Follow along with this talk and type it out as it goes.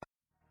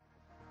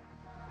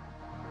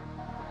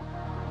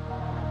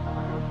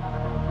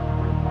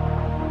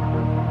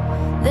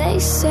They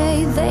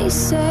say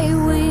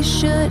we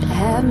should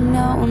have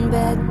known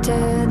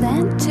better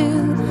than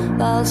to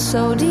fall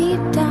so deep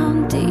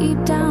down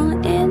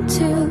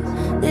into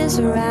this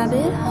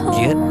rabbit hole.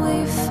 Get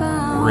we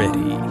found.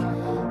 ready.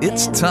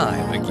 It's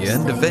time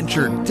again to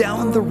venture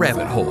down the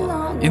rabbit hole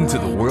into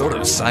the world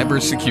of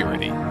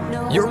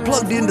cybersecurity. You're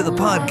plugged into the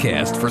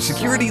podcast for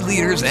security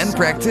leaders and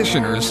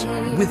practitioners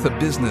with a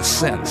business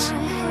sense.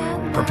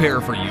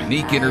 Prepare for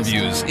unique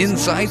interviews,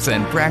 insights,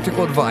 and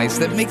practical advice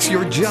that makes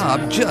your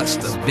job just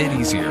a bit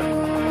easier.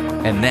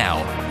 And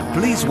now,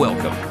 please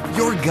welcome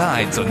your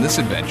guides on this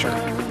adventure,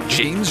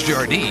 James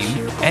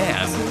Jardine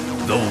and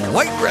the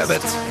White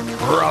Rabbit,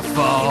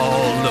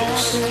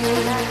 Rafalos.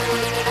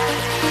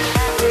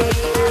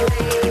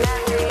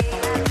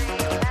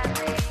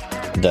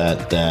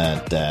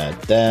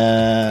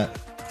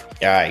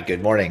 All right,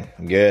 good morning,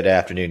 good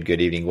afternoon,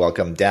 good evening.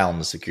 Welcome down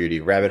the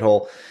security rabbit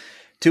hole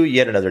to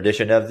yet another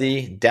edition of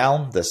the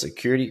Down the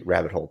Security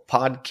Rabbit Hole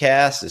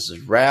podcast. This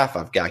is Raph.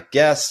 I've got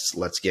guests.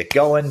 Let's get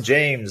going.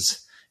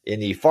 James in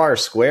the far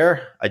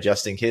square,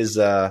 adjusting his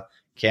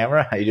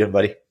camera. How you doing,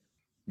 buddy?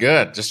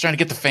 Good. Just trying to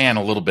get the fan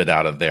a little bit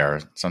out of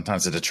there.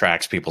 Sometimes it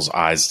attracts people's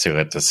eyes to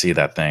it to see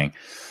that thing.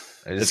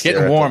 It's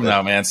getting warm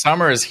though, man.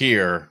 Summer is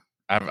here.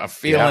 I'm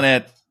feeling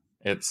it.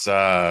 It's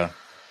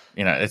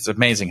it's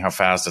amazing how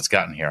fast it's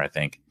gotten here, I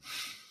think.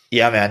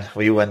 Yeah, man.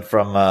 We went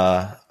from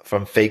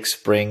fake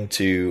spring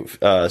to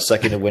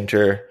second of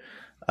winter,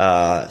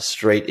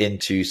 straight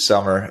into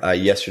summer.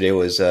 Yesterday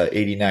was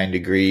 89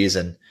 degrees,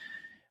 and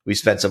we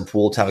spent some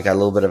pool time. I got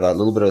a little bit of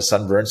a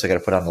sunburn, so I got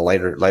to put on a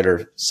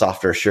lighter,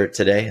 softer shirt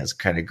today. It's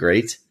kind of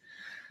great.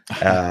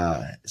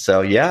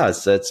 So yeah,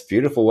 it's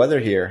beautiful weather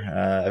here.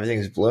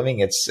 Everything's blooming.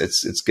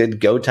 It's good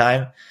go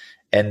time,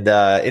 and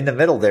in the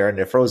middle there in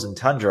the frozen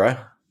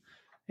tundra.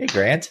 Hey,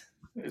 Grant.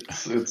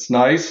 It's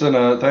nice,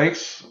 and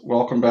thanks.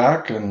 Welcome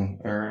back,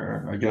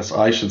 or I guess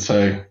I should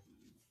say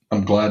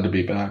I'm glad to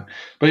be back.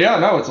 But yeah,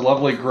 no, it's a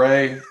lovely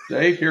gray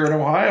day here in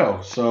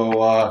Ohio.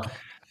 So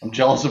I'm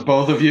jealous of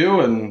both of you,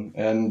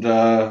 and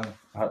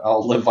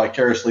I'll live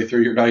vicariously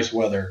through your nice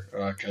weather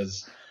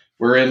because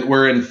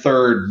we're in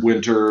third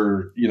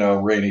winter,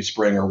 rainy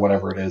spring or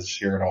whatever it is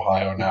here in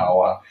Ohio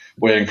now,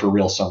 waiting for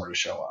real summer to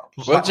show up.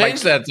 Well,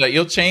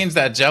 you'll change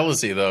that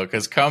jealousy though,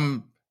 because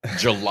come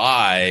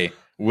July.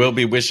 We'll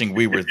be wishing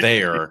we were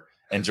there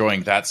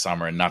enjoying that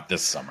summer and not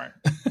this summer.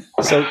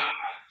 So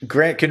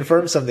Grant,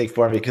 confirm something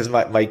for me, because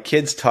my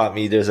kids taught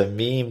me there's a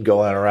meme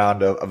going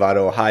around about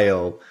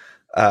Ohio.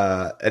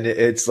 And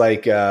it's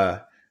like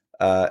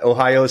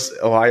Ohio's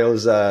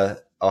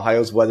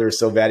weather is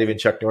so bad even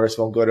Chuck Norris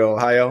won't go to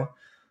Ohio.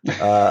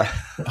 I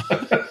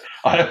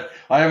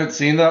haven't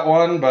seen that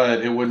one,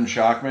 but it wouldn't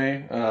shock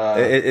me.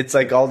 It's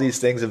like all these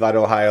things about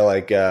Ohio,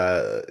 like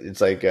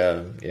it's like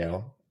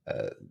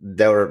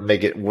that would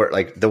make it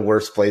like the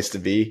worst place to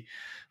be,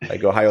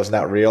 like Ohio's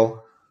not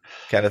real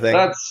kind of thing.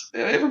 That's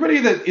everybody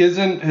that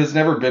has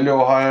never been to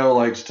Ohio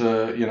likes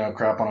to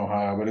crap on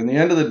Ohio, but in the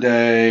end of the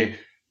day,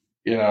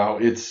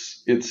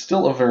 it's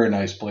still a very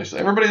nice place.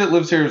 Everybody that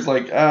lives here is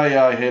like,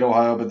 yeah, I hate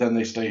Ohio, but then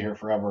they stay here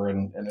forever,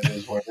 and it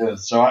is what it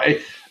is. So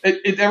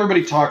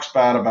everybody talks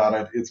bad about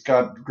it. It's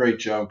got great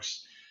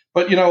jokes.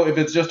 But, if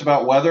it's just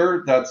about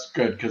weather, that's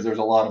good, because there's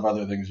a lot of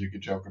other things you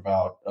could joke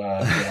about.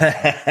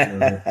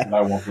 I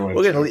won't go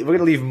into. We're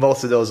gonna leave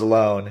most of those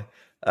alone.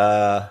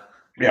 Yeah,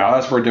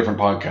 that's for a different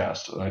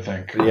podcast, I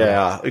think.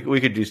 Yeah, we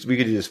could do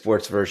the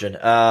sports version.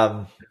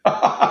 And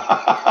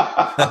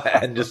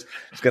just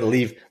gonna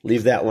leave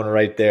that one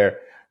right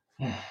there.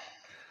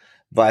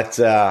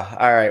 But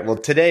all right, well,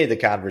 today the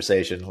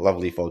conversation,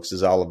 lovely folks,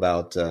 is all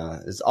about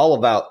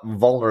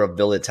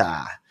vulnerability.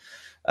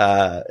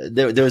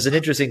 There was an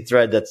interesting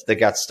thread that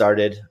got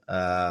started.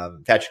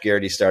 Patrick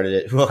Garrity started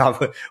it,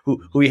 who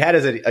we had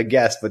as a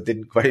guest but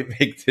didn't quite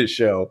make the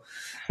show.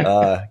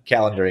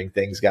 Calendaring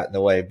things got in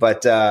the way,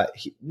 but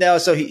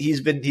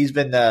he's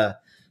been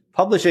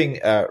publishing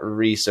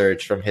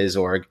research from his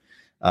org,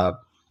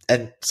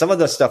 and some of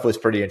the stuff was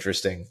pretty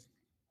interesting.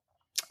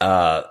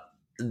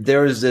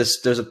 There's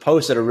a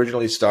post that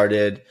originally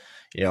started,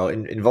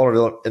 in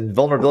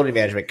vulnerability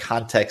management,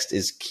 context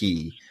is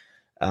key.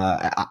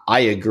 I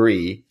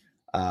agree.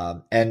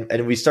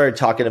 And we started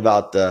talking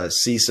about the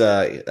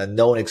CISA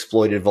known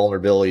exploited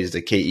vulnerabilities,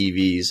 the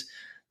KEVs,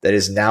 that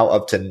is now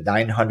up to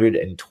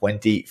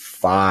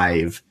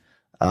 925,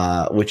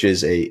 which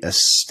is a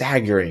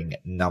staggering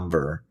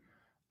number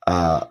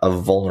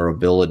of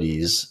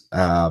vulnerabilities.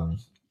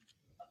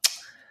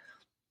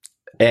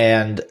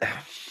 And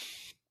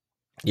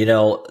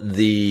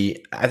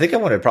I think I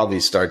want to probably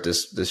start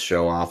this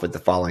show off with the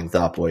following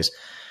thought, boys.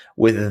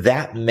 With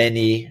that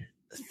many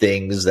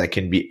things that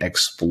can be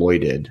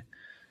exploited,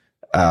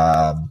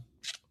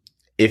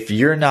 if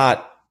you're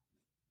not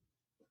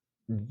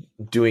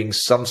doing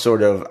some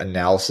sort of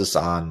analysis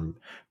on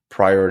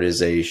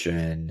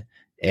prioritization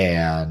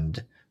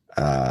and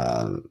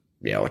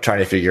trying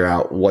to figure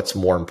out what's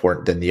more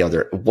important than the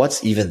other,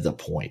 what's even the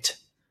point?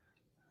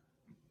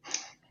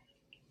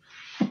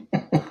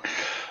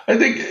 I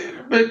think,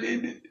 but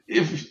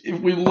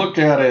if we look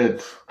at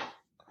it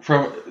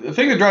the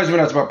thing that drives me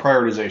nuts about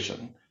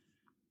prioritization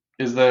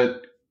is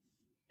that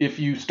if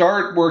you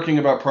start working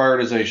about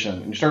prioritization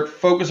and you start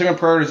focusing on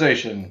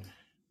prioritization,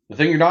 the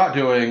thing you're not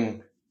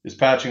doing is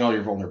patching all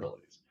your vulnerabilities.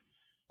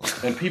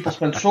 And people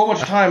spend so much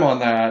time on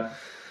that,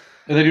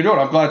 and they do it.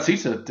 I'm glad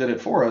CISA did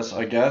it for us,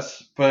 I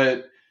guess.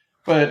 But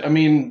I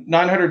mean,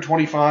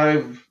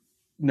 925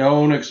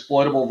 known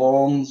exploitable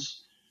vulns.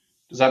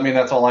 Does that mean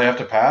that's all I have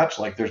to patch?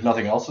 Like, there's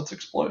nothing else that's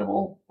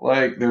exploitable?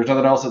 Like, there's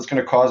nothing else that's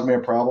going to cause me a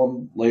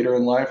problem later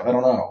in life? I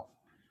don't know.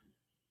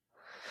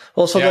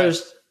 Well, so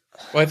there's...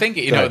 Well, I think,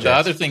 the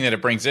other thing that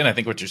it brings in, I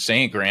think what you're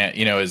saying, Grant,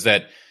 is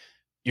that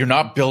you're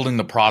not building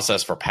the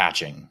process for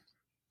patching.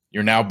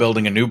 You're now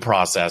building a new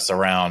process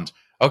around,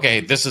 okay,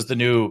 this is the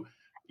new,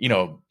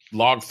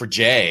 log for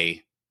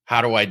J.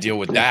 How do I deal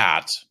with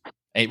that?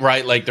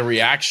 Right? Like the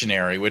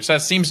reactionary, which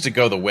that seems to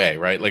go the way,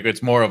 right? Like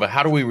it's more of a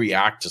how do we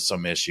react to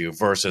some issue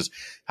versus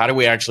how do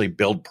we actually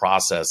build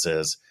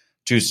processes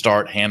to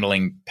start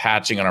handling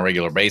patching on a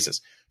regular basis.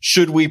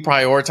 Should we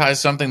prioritize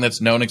something that's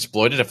known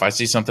exploited? If I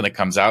see something that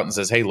comes out and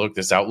says, hey, look,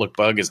 this Outlook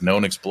bug is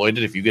known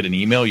exploited. If you get an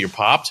email, you're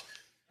popped.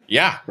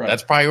 Yeah, right.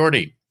 That's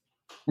priority,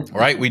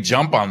 right? We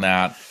jump on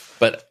that.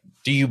 But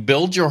do you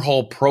build your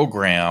whole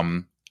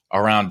program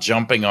around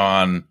jumping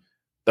on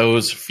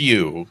those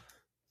few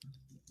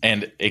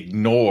and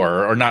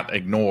ignore, or not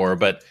ignore,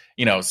 but,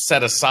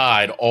 set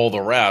aside all the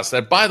rest?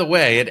 That, by the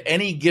way, at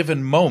any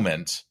given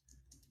moment,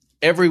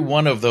 every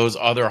one of those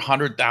other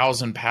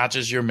 100,000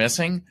 patches you're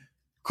missing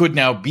could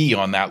now be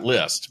on that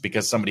list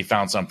because somebody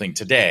found something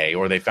today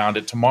or they found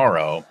it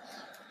tomorrow.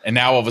 And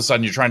now all of a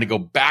sudden you're trying to go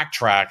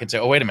backtrack and say,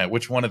 oh, wait a minute,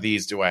 which one of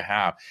these do I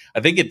have? I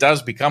think it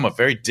does become a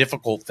very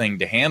difficult thing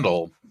to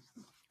handle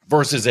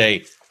versus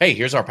hey,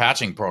 here's our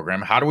patching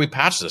program. How do we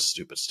patch this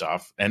stupid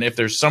stuff? And if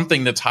there's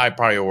something that's high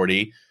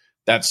priority,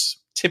 that's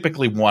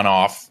typically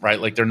one-off, right?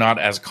 Like they're not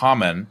as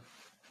common.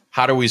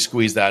 How do we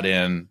squeeze that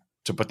in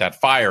to put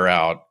that fire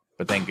out,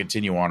 but then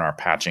continue on our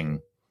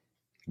patching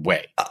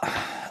way?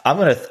 I'm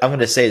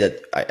gonna say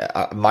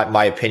that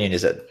my opinion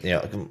is that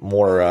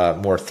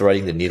more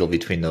threading the needle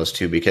between those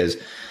two, because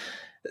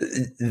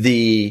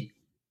the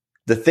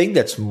thing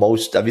that's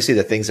most obviously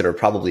the things that are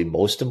probably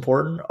most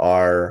important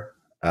are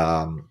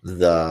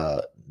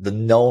the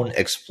known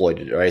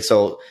exploited, right?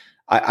 So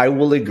I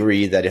will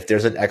agree that if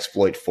there's an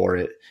exploit for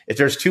it, if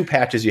there's two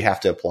patches you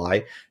have to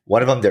apply,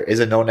 one of them there is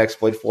a known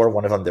exploit for,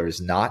 one of them there is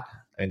not.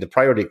 I mean, the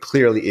priority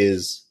clearly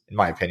is, in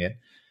my opinion,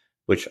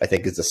 which I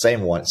think is the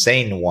sane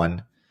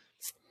one.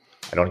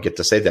 I don't get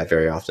to say that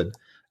very often.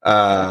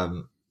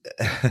 And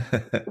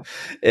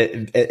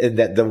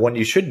that the one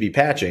you should be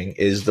patching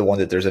is the one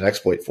that there's an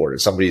exploit for.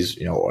 Somebody's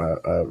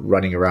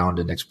running around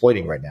and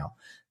exploiting right now.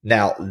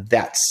 Now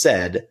that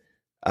said,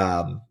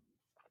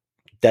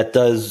 that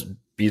does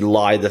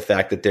belie the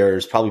fact that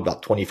there's probably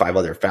about 25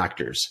 other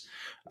factors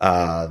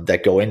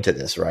that go into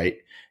this, right?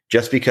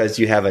 Just because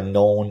you have a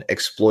known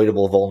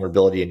exploitable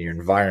vulnerability in your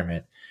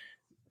environment,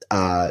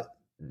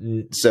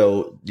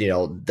 so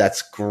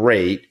that's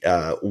great.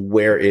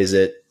 Where is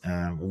it?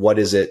 What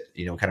is it?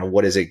 Kind of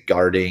what is it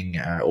guarding?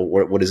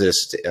 Or what is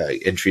this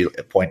entry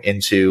point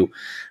into?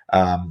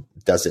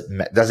 Does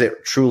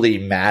it truly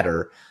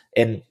matter?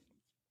 And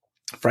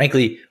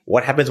frankly,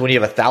 what happens when you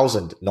have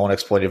 1,000 known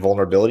exploited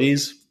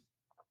vulnerabilities?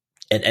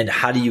 And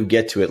how do you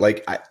get to it?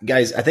 Like,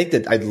 guys, I think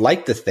that I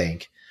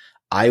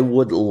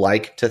would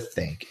like to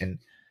think, and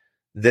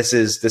this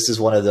is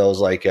one of those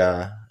like.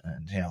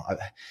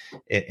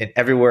 In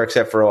everywhere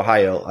except for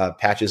Ohio,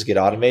 patches get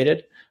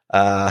automated.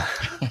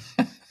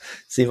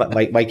 See,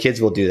 my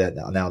kids will do that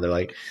now. They're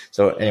like,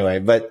 so anyway,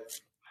 but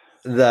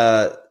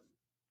the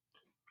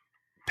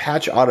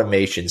patch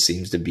automation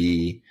seems to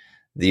be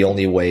the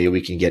only way we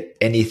can get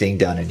anything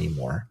done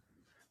anymore,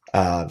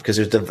 because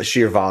there's the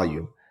sheer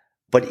volume.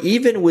 But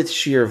even with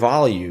sheer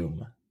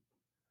volume,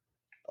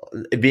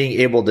 being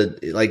able to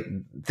like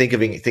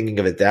thinking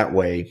of it that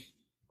way,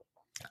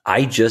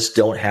 I just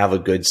don't have a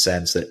good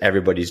sense that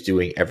everybody's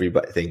doing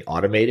everything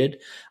automated.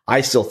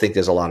 I still think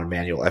there's a lot of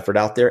manual effort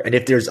out there. And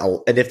if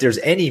there's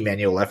any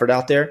manual effort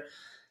out there,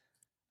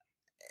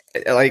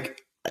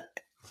 like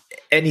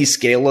any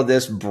scale of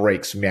this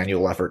breaks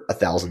manual effort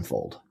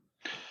 1,000-fold.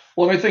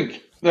 Well, I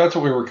think that's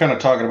what we were kind of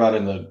talking about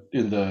in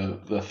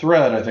the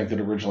thread. I think that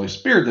originally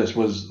speared this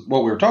was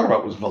what we were talking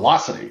about was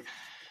velocity.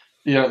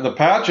 The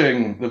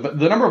patching,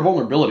 the number of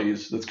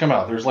vulnerabilities that's come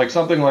out, there's like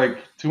something like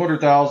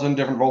 200,000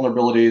 different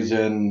vulnerabilities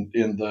in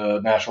the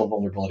National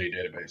Vulnerability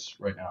Database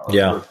right now.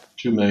 Or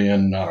 2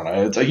 million, I don't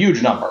know. It's a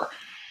huge number.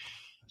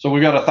 So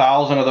we've got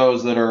 1,000 of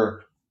those that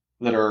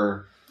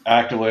are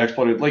actively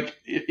exploited. Like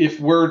if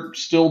we're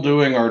still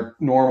doing our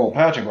normal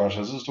patching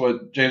processes, to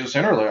what James was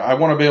saying earlier, I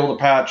want to be able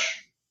to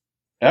patch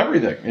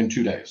everything in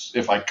 2 days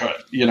if I could,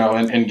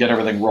 and get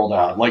everything rolled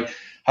out. Like,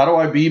 how do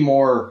I be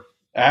more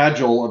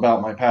agile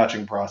about my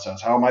patching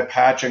process? How am I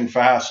patching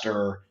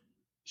faster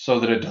so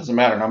that it doesn't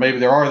matter? Now, maybe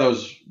there are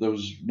those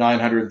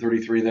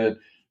 933 that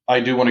I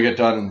do want to get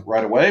done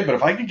right away, but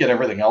if I could get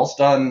everything else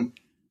done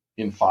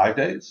in 5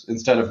 days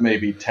instead of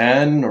maybe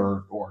 10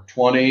 or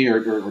 20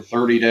 or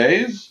 30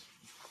 days,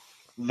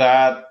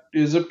 that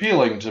is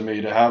appealing to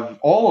me, to have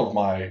all of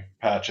my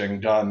patching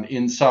done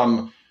in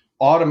some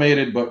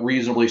automated but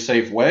reasonably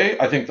safe way.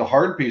 I think the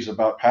hard piece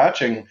about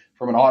patching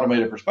from an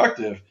automated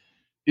perspective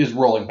is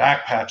rolling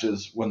back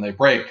patches when they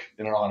break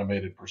in an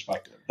automated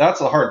perspective. That's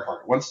the hard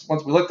part. Once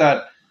we let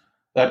that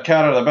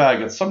cat out of the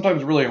bag, it's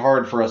sometimes really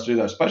hard for us to do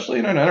that, especially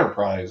in an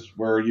enterprise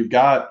where you've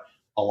got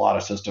a lot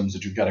of systems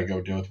that you've got to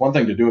go do. It's one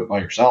thing to do it by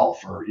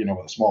yourself or,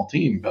 with a small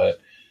team, but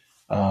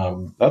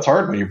that's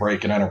hard when you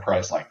break an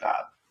enterprise like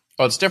that.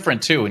 Well, it's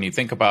different too when you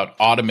think about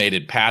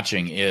automated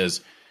patching.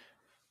 Is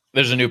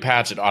there's a new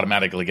patch that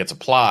automatically gets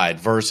applied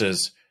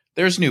versus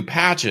there's new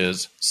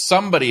patches.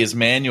 Somebody is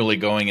manually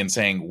going and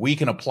saying, we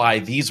can apply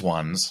these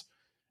ones.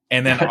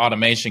 And then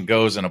automation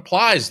goes and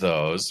applies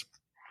those.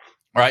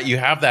 All right. You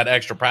have that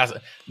extra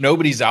process.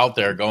 Nobody's out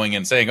there going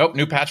and saying, oh,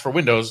 new patch for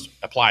Windows,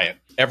 apply it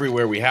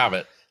everywhere we have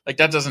it. Like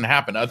that doesn't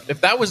happen.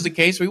 If that was the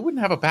case, we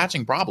wouldn't have a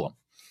patching problem.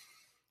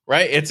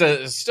 Right. It's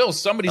still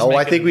somebody's. Oh,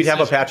 I think we'd have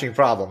a patching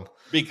problem.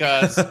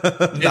 Because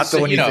not the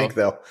one you think,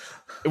 though.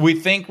 We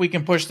think we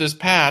can push this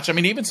patch. I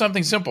mean, even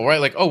something simple, right?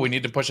 Like, oh, we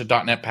need to push a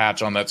 .NET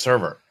patch on that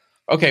server.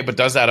 Okay, but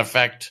does that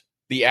affect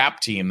the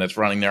app team that's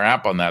running their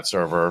app on that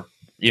server,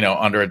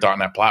 under a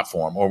 .NET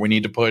platform? Or we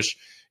need to push,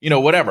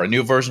 whatever, a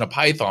new version of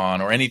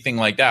Python or anything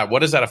like that.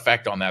 What does that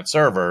affect on that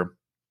server?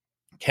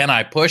 Can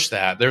I push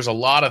that? There's a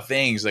lot of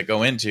things that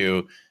go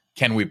into,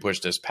 can we push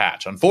this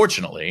patch?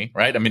 Unfortunately,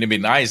 right? I mean, it'd be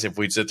nice if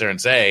we'd sit there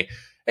and say,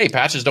 hey,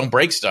 patches don't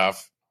break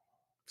stuff,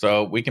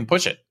 so we can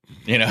push it,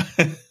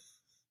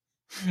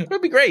 It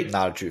would be great.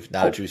 Not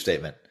a true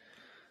statement.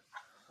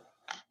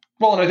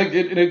 Well, and I think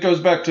it goes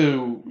back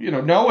to,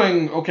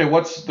 knowing, okay,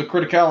 what's the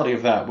criticality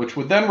of that, which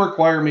would then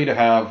require me to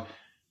have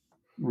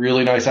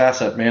really nice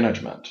asset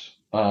management.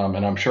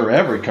 And I'm sure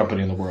every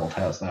company in the world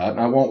has that.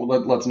 And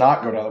let's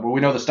not go down that, but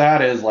we know the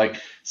stat is like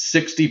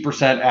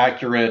 60%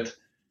 accurate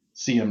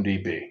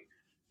CMDB.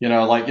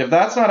 If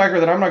that's not accurate,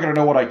 then I'm not going to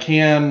know what I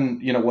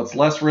can, what's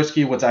less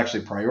risky, what's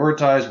actually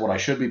prioritized, what I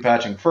should be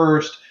patching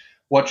first,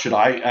 what should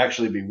I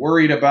actually be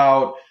worried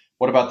about.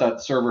 What about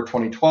that server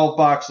 2012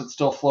 box that's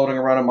still floating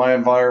around in my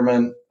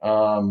environment,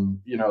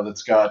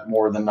 that's got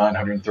more than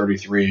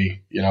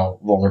 933,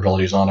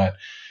 vulnerabilities on it.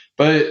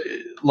 But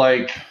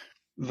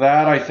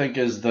that, I think,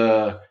 is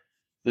the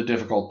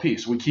difficult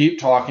piece. We keep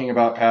talking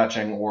about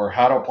patching or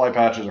how to apply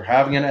patches or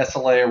having an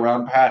SLA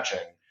around patching,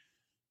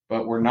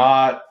 but we're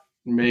not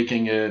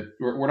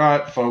we're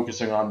not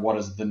focusing on what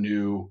does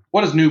new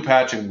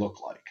patching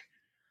look like?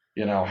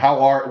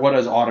 What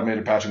does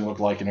automated patching look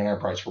like in an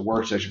enterprise for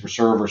workstation, for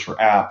servers, for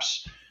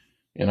apps?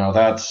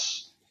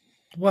 That's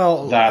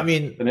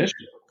an issue.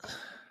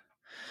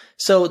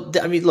 So,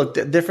 I mean, look,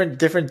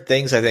 different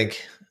things, I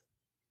think,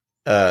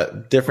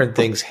 different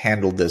things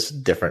handled this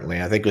differently.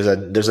 I think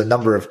there's a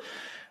number of,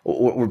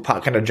 we're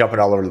kind of jumping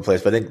all over the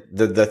place, but I think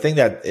the thing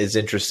that is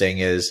interesting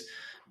is,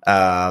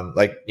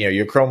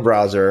 your Chrome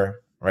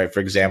browser, right,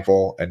 for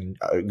example, and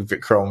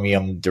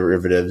Chromium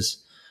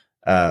derivatives,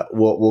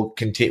 will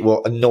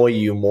annoy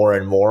you more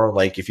and more.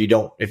 Like if you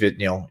don't do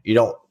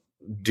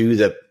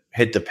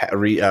hit the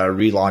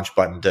relaunch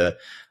button to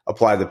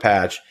apply the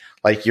patch,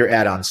 like your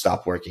add-ons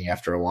stop working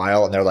after a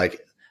while, and they're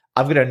like,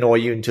 I'm going to annoy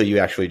you until you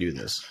actually do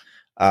this.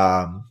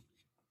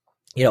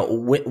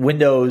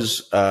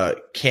 Windows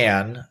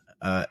can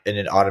in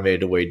an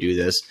automated way do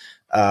this.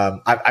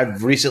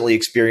 I've recently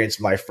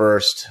experienced my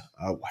first,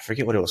 I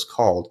forget what it was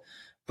called,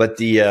 but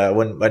the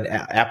when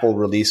Apple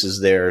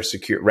releases their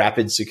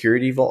rapid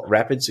security,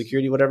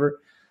 whatever,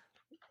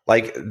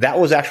 like that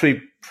was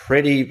actually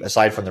pretty.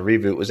 Aside from the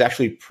reboot, was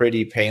actually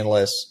pretty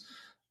painless.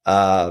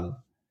 But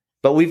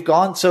we've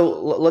gone. So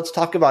let's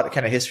talk about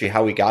kind of history,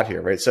 how we got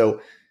here, right?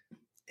 So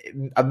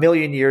a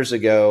million years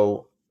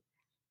ago,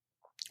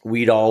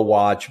 we'd all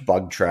watch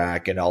Bug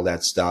Track and all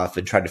that stuff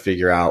and try to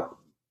figure out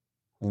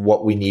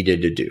what we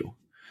needed to do,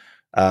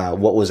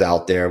 what was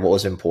out there, what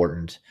was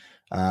important.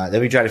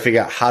 Then we try to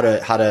figure out how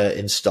to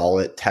install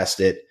it, test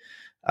it,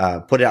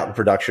 put it out in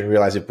production,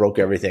 realize it broke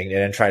everything, and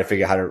then try to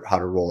figure out how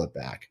to roll it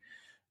back.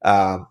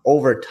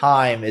 Over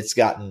time, it's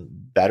gotten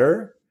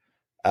better,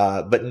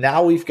 but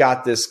now we've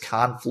got this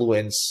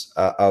confluence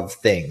of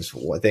things,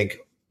 I think,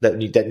 that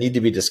need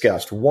to be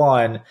discussed.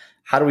 One,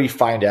 how do we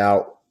find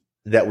out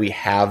that we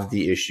have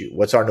the issue?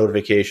 What's our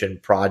notification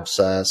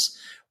process?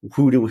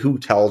 Who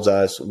tells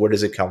us? Where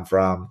does it come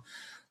from?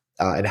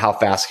 And how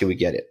fast can we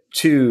get it?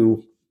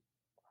 Two,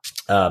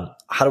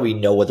 how do we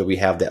know whether we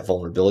have that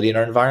vulnerability in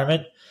our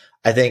environment?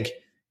 I think,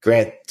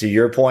 Grant, to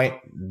your point,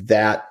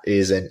 that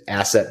is an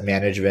asset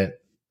management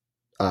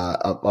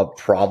a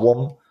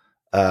problem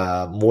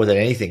more than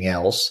anything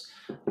else,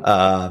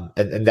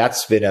 and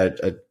that's been a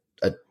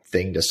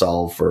thing to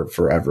solve for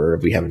forever.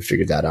 We haven't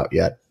figured that out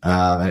yet.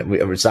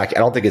 It's not. I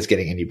don't think it's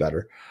getting any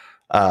better.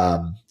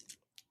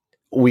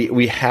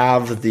 We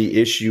have the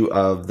issue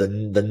of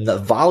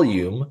the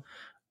volume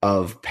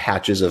of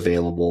patches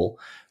available.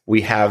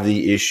 We have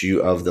the issue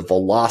of the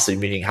velocity,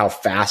 meaning how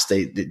fast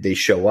they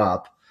show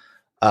up.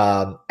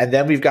 And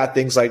then we've got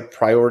things like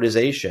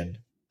prioritization.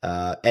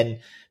 And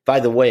by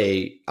the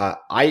way,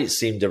 I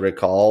seem to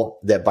recall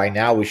that by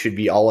now we should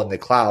be all in the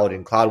cloud,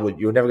 and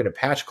you're never going to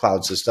patch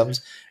cloud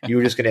systems. You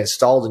were just going to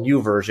install the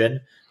new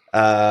version,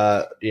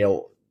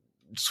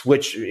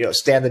 switch,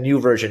 stand the new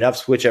version up,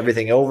 switch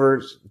everything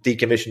over,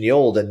 decommission the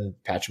old, and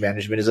patch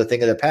management is a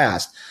thing of the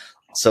past.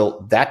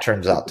 So that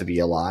turns out to be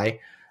a lie.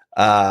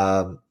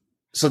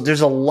 So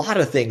there's a lot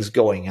of things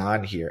going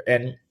on here.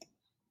 And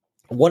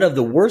one of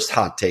the worst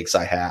hot takes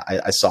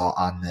I saw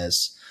on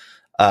this,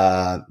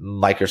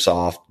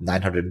 Microsoft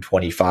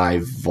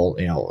 925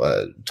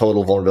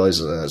 total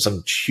vulnerabilities,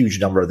 some huge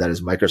number of that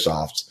is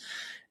Microsoft's.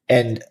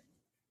 And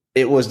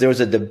there was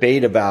a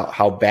debate about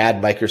how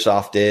bad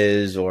Microsoft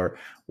is, or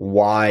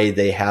why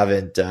they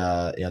haven't,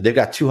 they've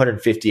got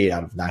 258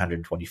 out of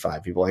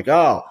 925. People are like,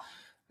 oh,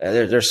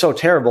 they're so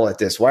terrible at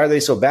this. Why are they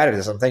so bad at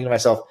this? I'm thinking to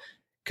myself,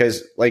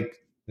 because like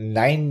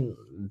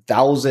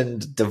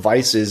 9,000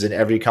 devices in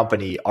every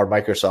company are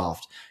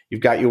Microsoft.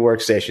 You've got your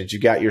workstations,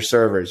 you've got your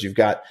servers, you've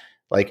got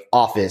like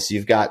Office,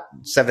 you've got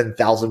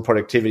 7,000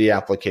 productivity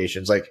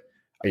applications. Like,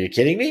 are you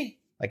kidding me?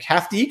 Like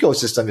half the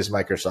ecosystem is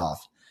Microsoft.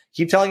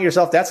 Keep telling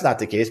yourself that's not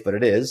the case, but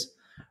it is,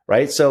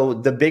 right? So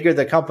the bigger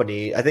the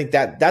company, I think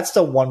that's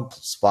the one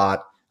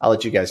spot. I'll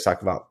let you guys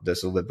talk about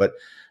this a little bit, but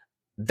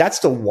that's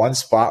the one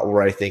spot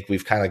where I think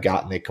we've kind of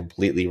gotten it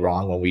completely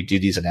wrong when we do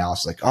these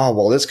analyses. Like, oh,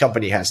 well, this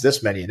company has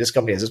this many and this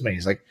company has this many.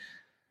 It's like,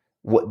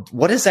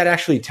 what does that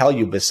actually tell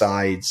you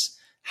besides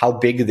how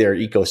big their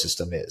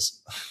ecosystem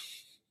is?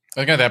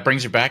 Okay, that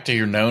brings you back to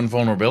your known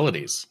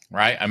vulnerabilities,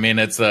 right? I mean,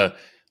 this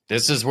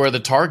is where the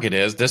target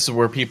is. This is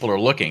where people are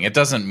looking. It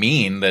doesn't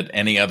mean that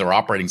any other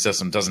operating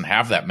system doesn't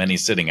have that many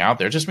sitting out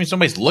there. It just means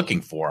somebody's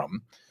looking for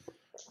them,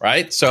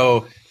 right?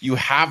 So you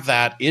have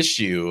that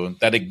issue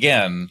that,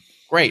 again,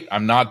 great,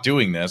 I'm not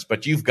doing this,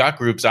 but you've got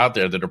groups out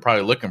there that are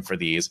probably looking for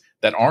these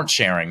that aren't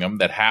sharing them,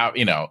 that have,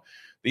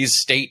 these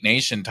state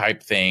nation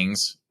type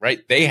things,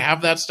 right? They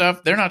have that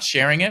stuff. They're not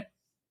sharing it.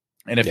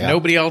 And if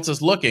nobody else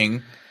is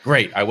looking,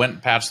 great, I went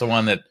and patched the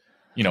one that,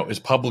 is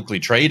publicly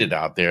traded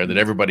out there that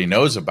everybody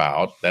knows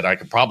about, that I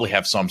could probably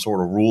have some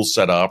sort of rule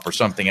set up or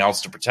something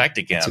else to protect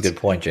against. That's a good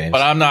point, James.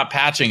 But I'm not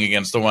patching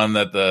against the one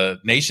that the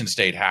nation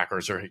state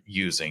hackers are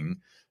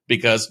using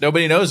because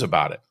nobody knows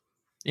about it.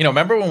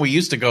 Remember when we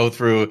used to go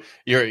through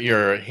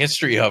your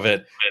history of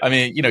it? I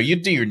mean,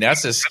 you'd do your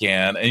Nessus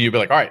scan and you'd be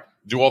like, all right,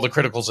 do all the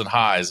criticals and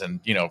highs and,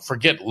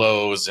 forget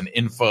lows and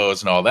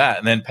infos and all that.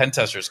 And then pen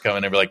testers come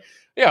in and be like,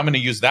 yeah, I'm going to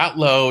use that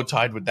low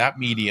tied with that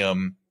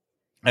medium.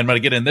 I'm going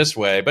to get in this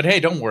way. But hey,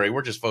 don't worry.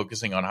 We're just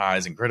focusing on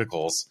highs and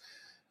criticals.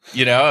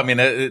 I mean,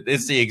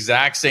 it's the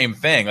exact same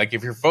thing. Like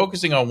if you're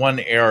focusing on one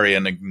area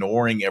and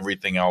ignoring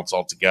everything else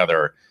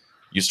altogether,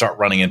 you start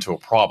running into a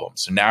problem.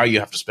 So now you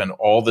have to spend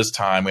all this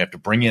time. We have to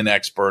bring in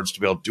experts to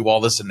be able to do all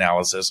this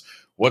analysis.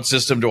 What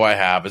system do I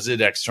have? Is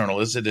it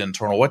external? Is it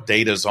internal? What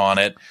data's on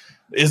it?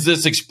 Is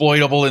this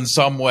exploitable in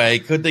some way?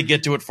 Could they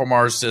get to it from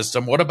our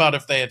system? What about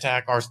if they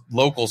attack our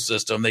local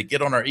system? They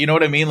get on our, you know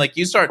what I mean? Like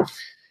you start,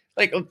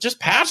 like just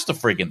patch the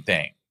freaking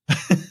thing.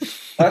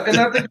 And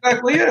that's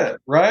exactly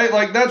it, right?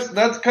 Like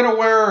that's kind of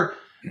where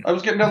I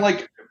was getting done.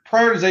 Like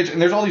prioritization,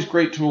 and there's all these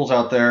great tools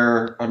out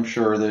there, I'm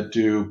sure, that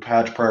do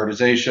patch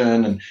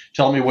prioritization and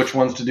tell me which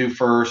ones to do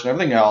first and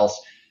everything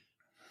else.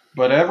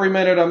 But every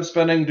minute I'm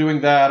spending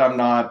doing that, I'm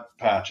not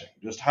patching.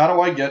 Just how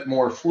do I get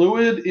more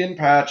fluid in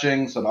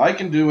patching so that I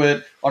can do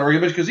it on a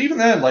regular basis? Because even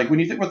then, like when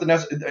you think about the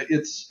Nest,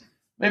 it's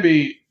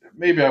maybe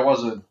I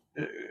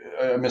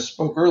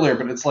misspoke earlier,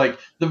 but it's like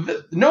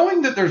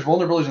knowing that there's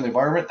vulnerabilities in the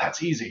environment,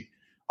 that's easy.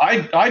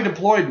 I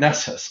deployed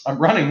Nessus. I'm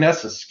running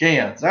Nessus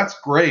scans. That's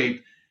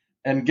great.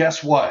 And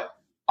guess what?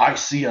 I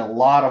see a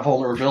lot of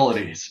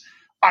vulnerabilities.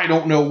 I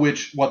don't know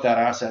what that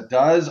asset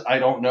does. I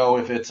don't know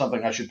if it's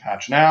something I should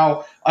patch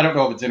now. I don't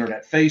know if it's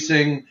internet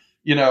facing,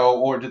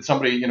 or did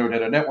somebody, did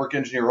a network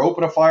engineer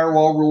open a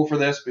firewall rule for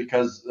this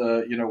because,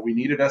 we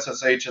needed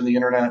SSH in the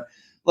internet.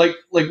 Like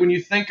when you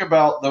think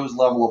about those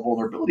level of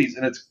vulnerabilities,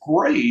 and it's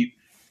great,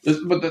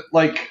 but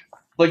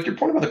like your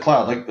point about the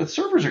cloud, like the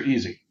servers are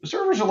easy. The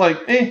servers are like,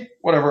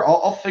 whatever,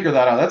 I'll figure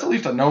that out. That's at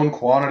least a known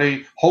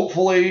quantity.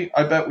 Hopefully,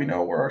 I bet we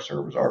know where our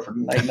servers are for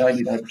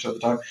 99% of the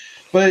time.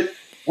 But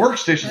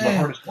workstation is the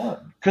hardest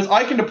one because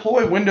I can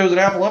deploy Windows and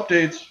Apple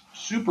updates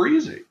super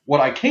easy.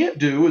 What I can't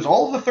do is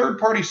all of the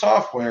third-party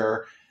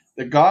software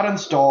that got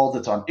installed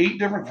that's on 8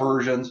 different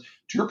versions.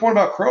 To your point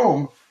about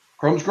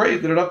Chrome's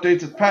great that it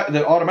updates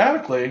that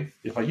automatically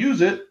if I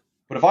use it.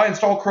 But if I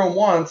install Chrome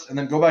once and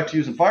then go back to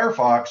using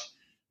Firefox,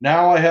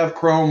 now I have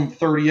Chrome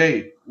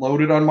 38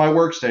 loaded on my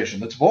workstation.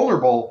 That's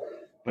vulnerable,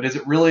 but is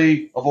it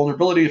really a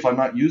vulnerability if I'm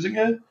not using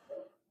it?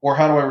 Or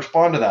how do I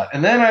respond to that?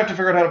 And then I have to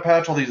figure out how to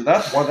patch all these.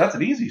 That's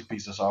an easy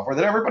piece of software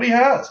that everybody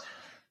has.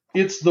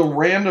 It's the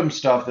random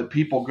stuff that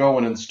people go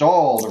and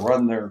install to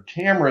run their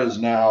cameras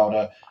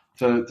now,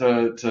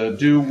 to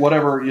do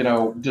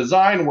whatever,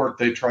 design work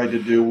they tried to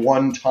do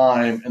one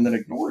time and then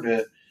ignored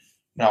it.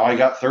 Now I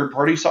got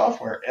third-party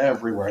software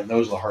everywhere, and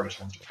those are the hardest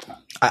ones to patch.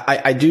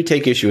 I do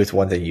take issue with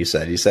one thing you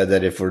said. You said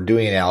that if we're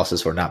doing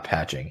analysis, we're not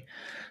patching.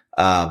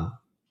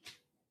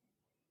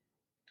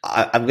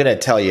 I'm going to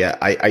tell you,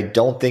 I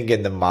don't think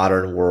in the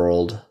modern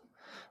world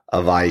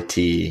of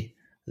IT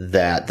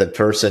that the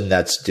person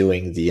that's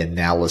doing the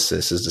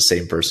analysis is the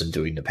same person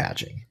doing the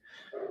patching.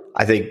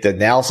 I think the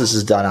analysis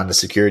is done on the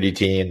security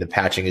team. The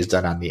patching is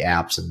done on the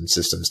apps and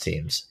systems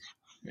teams.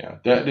 Yeah,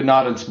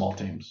 not in small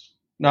teams.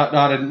 Not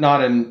in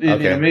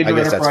a major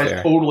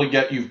enterprise. Totally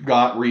you've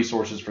got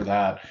resources for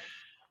that.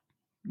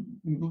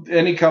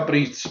 Any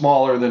company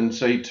smaller than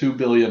say 2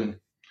 billion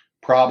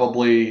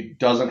probably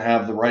doesn't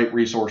have the right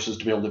resources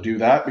to be able to do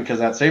that, because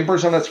that same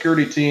person on that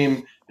security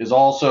team is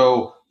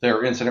also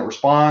their incident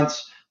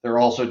response. They're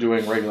also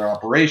doing regular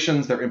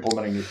operations. They're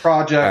implementing new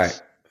projects. All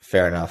right,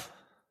 fair enough.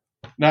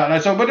 But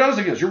the other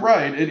thing is, you're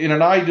right. In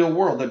an ideal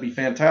world, that'd be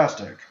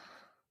fantastic.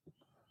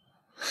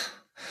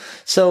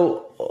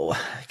 So,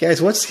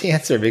 guys, what's the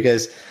answer?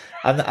 Because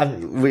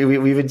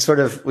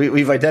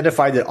we've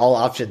identified that all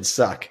options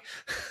suck.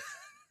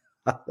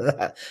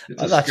 I'm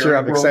not sure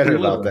I'm excited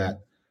about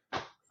that.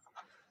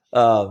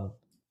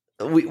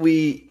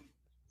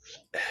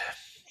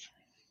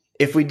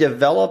 If we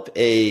develop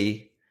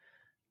a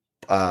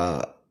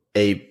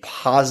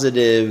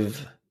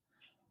positive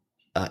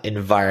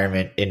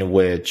environment in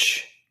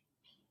which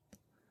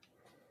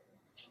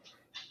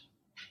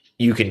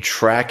you can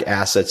track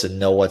assets and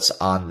know what's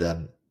on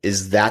them,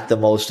 is that the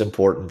most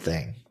important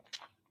thing?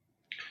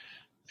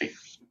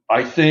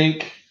 I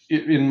think,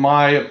 in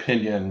my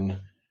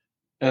opinion,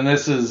 and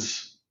this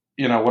is,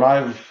 when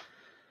I've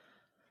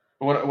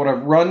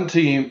run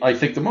team, I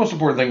think the most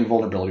important thing is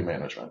vulnerability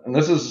management. And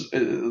this is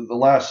the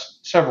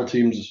last several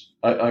teams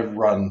I've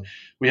run.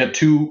 We had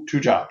two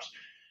jobs.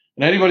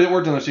 And anybody that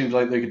worked on those teams,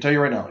 they can tell you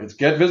right now, it's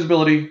get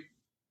visibility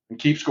and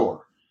keep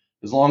score.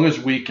 As long as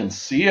we can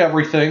see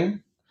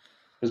everything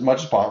as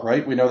much as possible,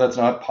 right? We know that's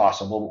not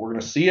possible, but we're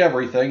going to see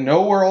everything,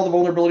 know where all the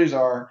vulnerabilities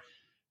are,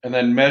 and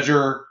then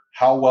measure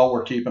how well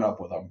we're keeping up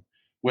with them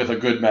with a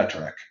good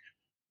metric.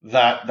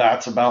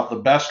 That's about the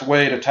best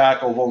way to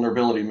tackle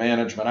vulnerability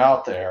management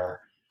out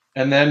there.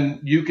 And then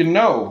you can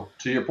know,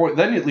 to your point,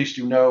 then at least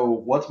you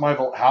know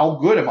how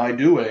good am I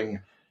doing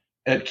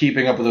at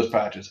keeping up with those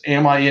patches?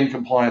 Am I in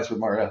compliance with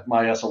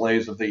my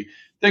SLAs of the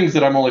things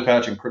that I'm only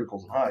patching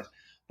criticals and highs?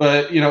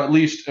 But, at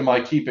least am I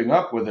keeping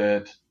up with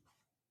it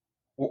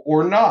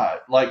or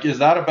not? Is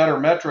that a better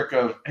metric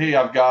of, hey,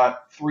 I've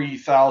got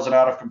 3,000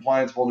 out of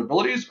compliance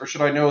vulnerabilities, or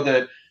should I know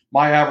that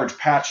my average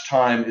patch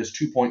time is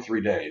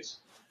 2.3 days?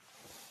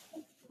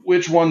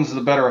 Which one's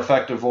the better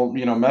effective,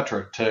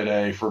 metric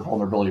today for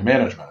vulnerability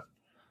management?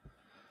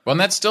 Well, and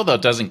that still, though,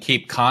 doesn't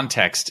keep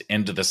context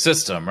into the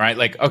system,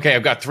 right? Okay,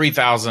 I've got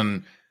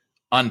 3,000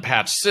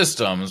 unpatched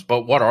systems,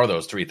 but what are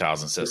those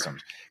 3,000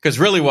 systems? Because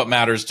really what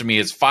matters to me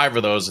is 5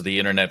 of those are the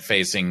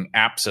internet-facing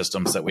app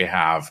systems that we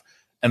have,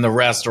 and the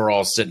rest are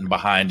all sitting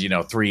behind,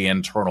 3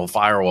 internal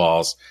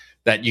firewalls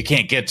that you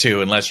can't get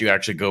to unless you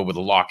actually go with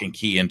a lock and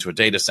key into a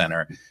data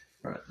center.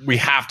 Right. You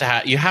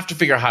have to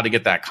figure out how to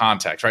get that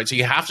context, right? So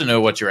you have to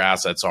know what your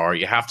assets are.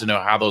 You have to know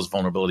how those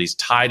vulnerabilities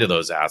tie to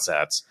those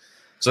assets.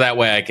 So that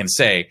way I can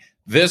say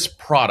this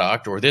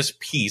product or this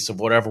piece of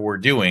whatever we're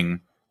doing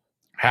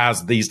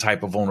has these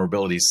type of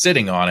vulnerabilities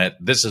sitting on it.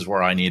 This is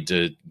where I need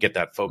to get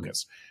that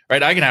focus,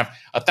 right? I can have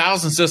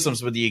 1,000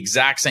 systems with the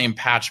exact same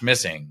patch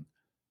missing,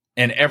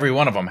 and every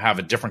one of them have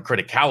a different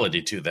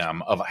criticality to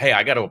them of, hey,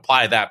 I got to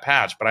apply that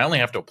patch, but I only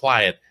have to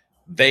apply it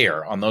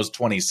there on those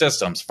 20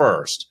 systems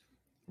first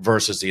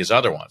versus these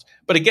other ones.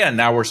 But again,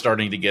 now we're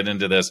starting to get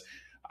into this.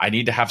 I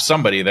need to have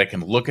somebody that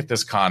can look at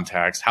this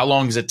context. How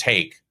long does it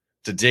take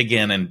to dig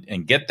in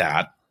and get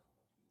that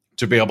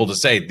to be able to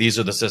say, these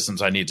are the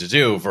systems I need to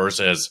do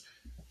versus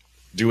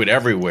do it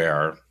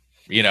everywhere,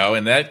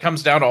 and that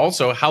comes down to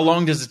also how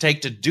long does it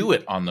take to do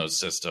it on those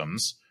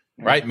systems,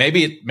 right?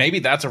 Maybe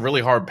that's a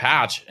really hard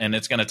patch and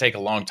it's going to take a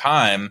long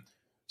time.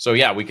 So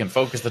yeah, we can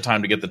focus the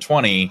time to get the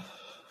 20,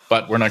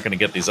 but we're not going to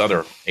get these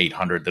other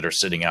 800 that are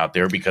sitting out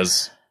there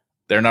because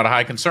they're not a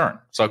high concern.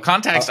 So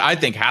context, I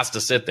think, has to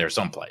sit there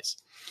someplace.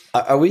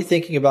 Are we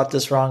thinking about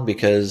this wrong?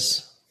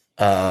 Because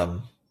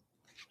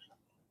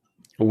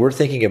we're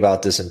thinking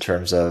about this in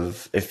terms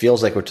of, it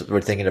feels like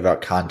we're thinking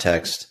about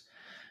context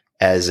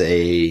as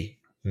a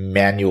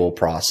manual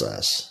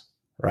process,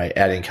 right?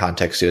 Adding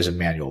context to as a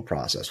manual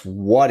process.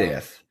 What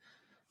if,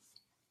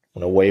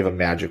 I'm going to wave a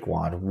magic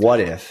wand, what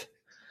if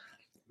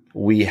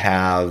we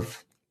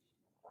have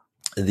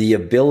the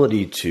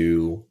ability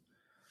to,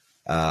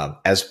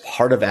 as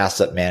part of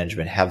asset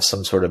management, have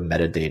some sort of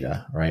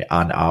metadata, right,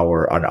 on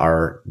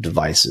our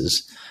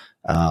devices?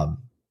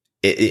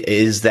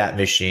 Is that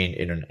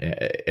machine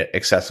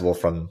accessible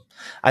from?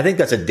 I think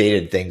that's a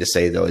dated thing to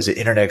say, though. Is it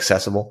internet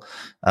accessible?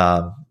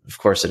 Of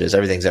course it is.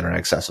 Everything's internet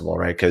accessible,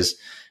 right? Because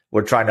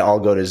we're trying to all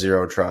go to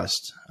zero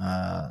trust,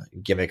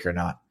 gimmick or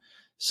not.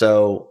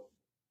 So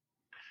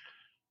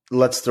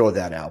let's throw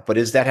that out. But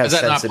is that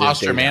not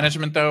posture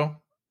management, though?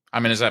 I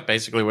mean, is that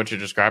basically what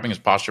you're describing as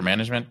posture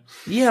management?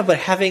 Yeah, but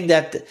having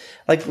that,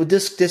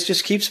 this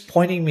just keeps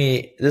pointing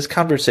me, this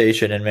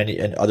conversation and many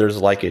and others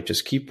like it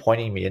just keep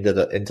pointing me into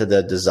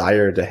the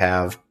desire to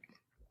have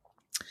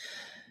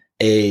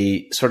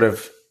a sort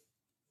of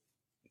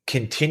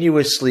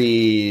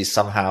continuously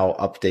somehow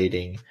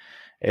updating,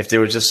 if there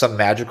was just some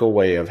magical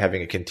way of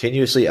having a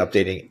continuously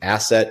updating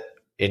asset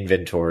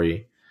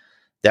inventory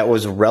that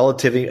was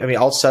relatively, I mean,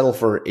 I'll settle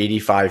for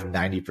 85,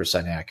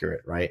 90%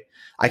 accurate, right?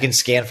 I can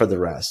scan for the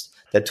rest.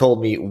 That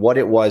told me what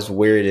it was,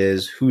 where it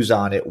is, who's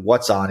on it,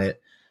 what's on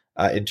it,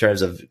 in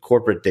terms of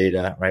corporate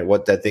data, right?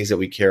 What the things that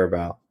we care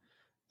about.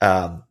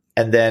 And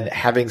then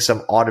having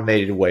some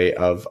automated way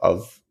of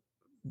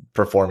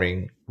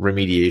performing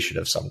remediation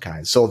of some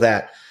kind, so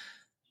that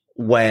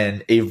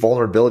when a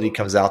vulnerability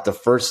comes out, the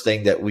first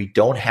thing that we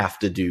don't have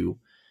to do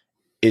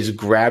is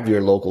grab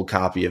your local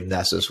copy of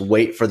Nessus,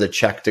 wait for the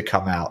check to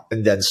come out,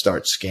 and then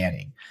start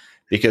scanning.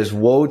 Because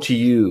woe to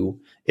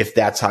you if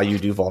that's how you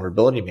do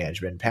vulnerability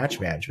management and patch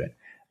management.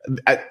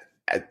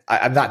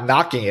 I'm not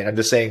knocking it. I'm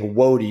just saying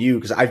woe to you,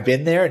 because I've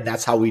been there and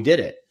that's how we did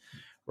it,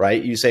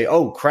 right? You say,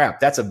 oh, crap,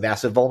 that's a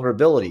massive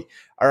vulnerability.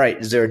 All right,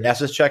 is there a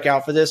Nessus check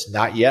out for this?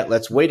 Not yet.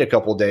 Let's wait a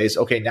couple of days.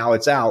 Okay, now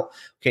it's out.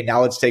 Okay,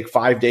 now let's take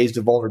 5 days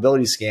to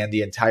vulnerability scan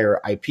the entire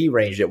IP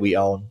range that we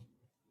own,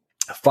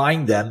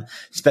 find them,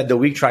 spend a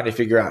week trying to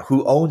figure out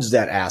who owns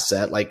that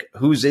asset, like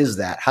whose is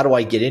that? How do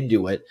I get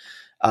into it?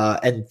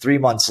 And 3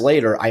 months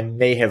later, I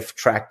may have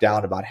tracked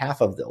down about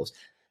half of those.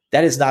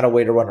 That is not a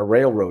way to run a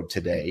railroad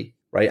today,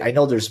 right? I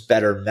know there's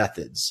better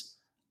methods.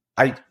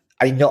 I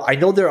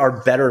know there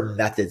are better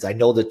methods. I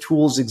know the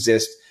tools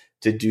exist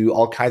to do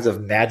all kinds of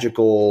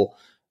magical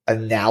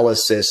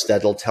analysis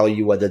that'll tell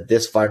you whether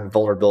this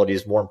vulnerability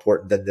is more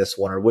important than this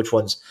one, or which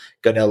one's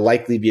going to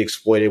likely be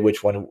exploited,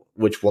 which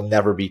will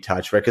never be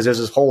touched, right? Because there's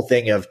this whole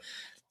thing of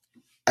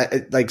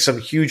like some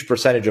huge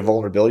percentage of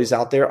vulnerabilities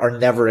out there are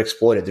never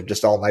exploited. They're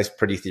just all nice,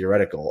 pretty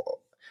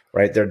theoretical,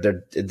 right?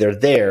 They're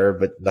there,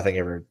 but nothing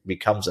ever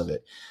becomes of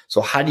it.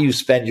 So how do you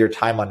spend your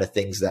time on the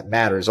things that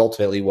matter is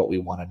ultimately what we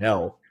want to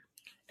know.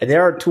 And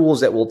there are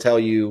tools that will tell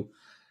you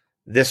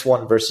this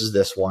one versus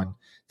this one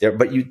there,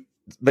 but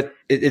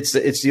it's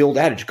the old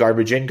adage,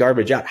 garbage in,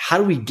 garbage out. How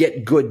do we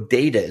get good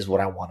data is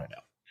what I want to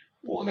know.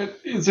 Well,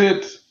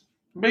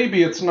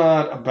 maybe it's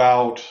not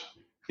about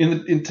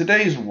in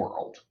today's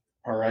world,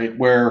 all right,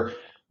 where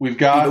we've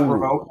got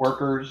remote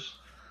workers,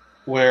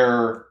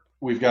 where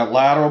we've got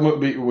lateral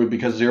movement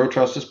because zero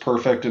trust is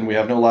perfect and we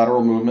have no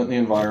lateral movement in the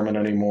environment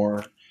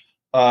anymore.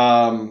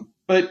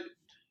 But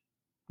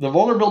the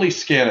vulnerability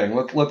scanning,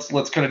 let's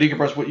kind of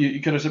decompress what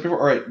you kind of said before.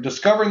 All right,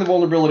 discovering the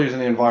vulnerabilities in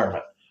the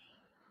environment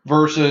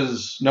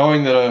versus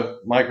knowing that a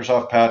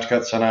Microsoft patch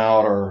got sent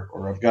out,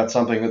 or I've got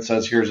something that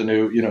says here's a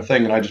new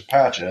thing and I just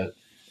patch it.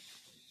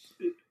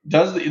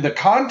 Does the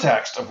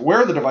context of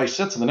where the device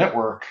sits in the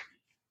network,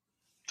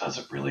 does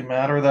it really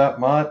matter that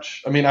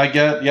much? I mean, I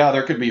get,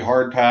 there could be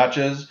hard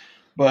patches,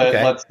 but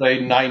let's say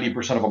 90%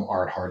 of them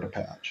aren't hard to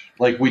patch.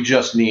 Like, we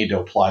just need to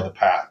apply the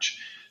patch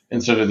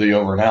instead of the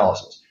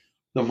over-analysis.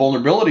 The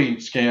vulnerability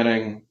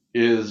scanning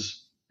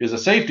is a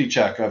safety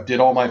check of,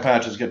 did all my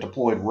patches get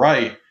deployed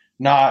right?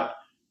 Not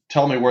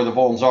tell me where the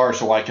vulns are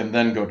so I can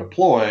then go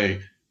deploy.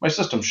 My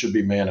system should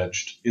be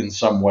managed in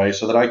some way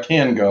so that I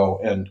can go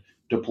and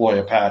deploy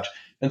a patch.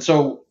 And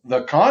so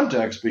the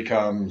context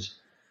becomes,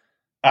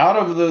 out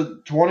of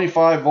the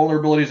 25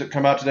 vulnerabilities that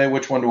come out today,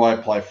 which one do I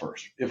apply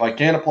first? If I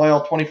can't apply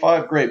all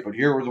 25, great, but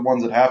here are the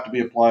ones that have to be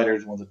applied,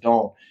 here's the ones that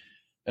don't.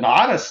 And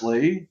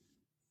honestly,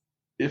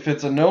 if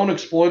it's a known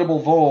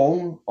exploitable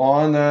vuln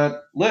on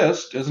that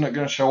list, isn't it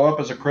going to show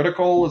up as a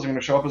critical? Is it going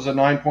to show up as a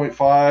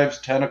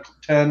 9.5,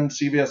 10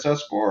 CVSS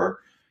score?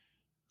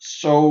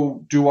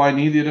 So do I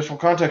need the additional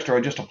context, or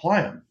I just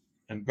apply them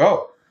and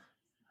go?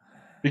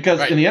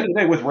 Because in the end of the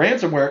day, with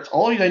ransomware, it's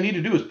all I need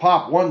to do is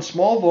pop one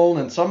small vuln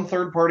in some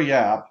third-party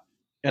app,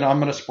 and I'm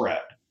going to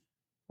spread,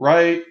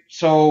 right?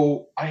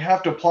 So I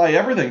have to apply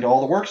everything to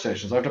all the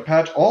workstations. I have to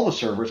patch all the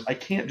servers. I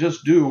can't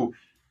just do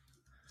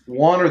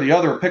one or the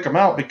other, pick them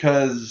out,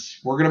 because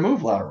we're going to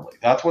move laterally.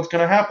 That's what's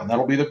going to happen.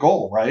 That'll be the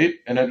goal, right?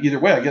 And then either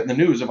way, I get in the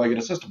news if I get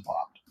a system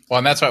popped. Well,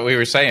 and that's what we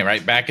were saying,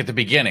 right? Back at the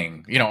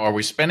beginning, are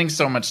we spending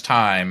so much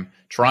time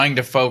trying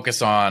to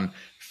focus on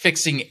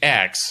fixing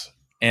X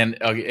and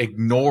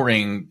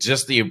ignoring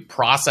just the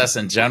process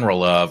in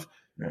general of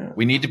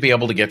we need to be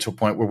able to get to a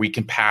point where we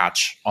can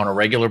patch on a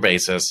regular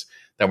basis,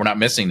 that we're not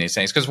missing these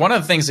things? Because one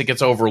of the things that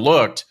gets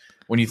overlooked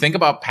when you think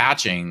about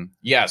patching,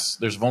 yes,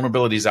 there's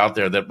vulnerabilities out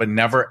there that would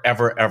never,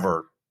 ever,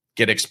 ever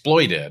get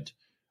exploited,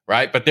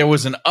 right? But there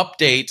was an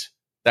update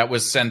that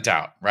was sent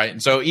out, right?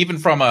 And so even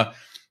from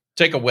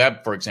take a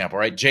web, for example,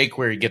 right?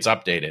 jQuery gets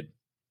updated.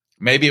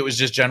 Maybe it was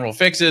just general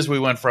fixes. We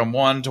went from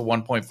 1 to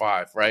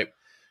 1.5, right?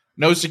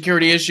 No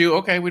security issue.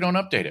 Okay, we don't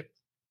update it.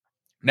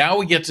 Now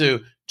we get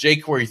to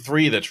jQuery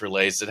 3 that's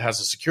released. It has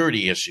a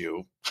security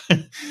issue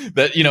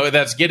that,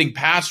 that's getting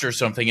patched or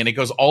something, and it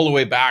goes all the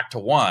way back to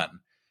 1.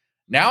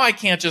 Now I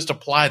can't just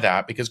apply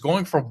that, because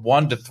going from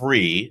 1 to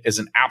 3 is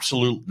an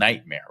absolute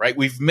nightmare, right?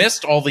 We've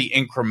missed all the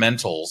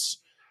incrementals,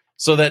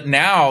 so that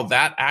now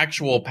that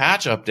actual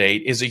patch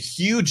update is a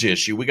huge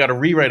issue. We got to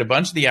rewrite a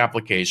bunch of the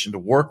application to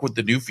work with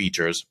the new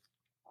features,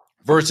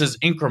 versus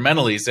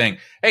incrementally saying,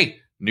 hey,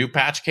 new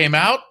patch came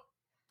out.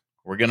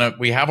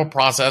 We have a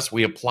process.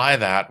 We apply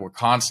that. We're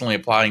constantly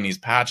applying these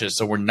patches,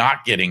 so we're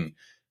not getting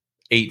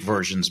 8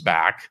 versions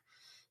back.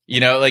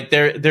 Like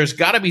there's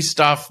got to be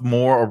stuff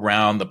more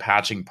around the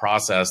patching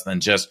process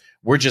than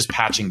we're just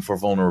patching for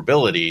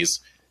vulnerabilities,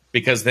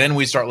 because then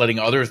we start letting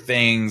other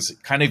things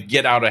kind of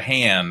get out of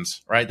hand,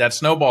 right? That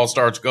snowball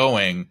starts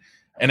going,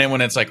 and then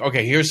when it's like,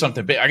 okay, here's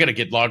something big, I got to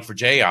get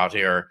Log4j out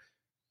here,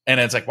 and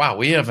it's like, wow,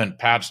 we haven't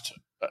patched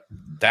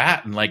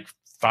that in like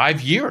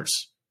 5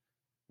 years.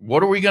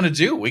 What are we going to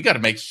do? We got to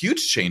make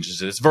huge changes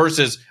to this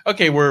versus,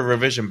 okay, we're a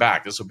revision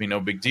back. This will be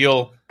no big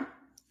deal.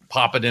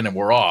 Pop it in and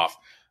we're off.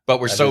 But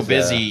we're so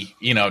busy,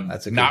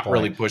 not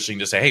really pushing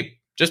to say, hey,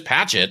 just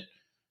patch it.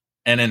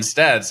 And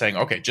instead saying,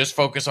 okay, just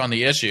focus on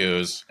the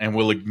issues and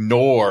we'll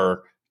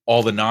ignore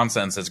all the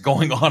nonsense that's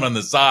going on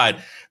the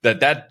side,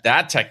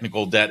 that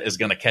technical debt is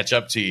going to catch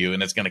up to you,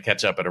 and it's going to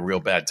catch up at a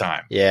real bad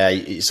time.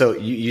 Yeah. So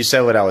you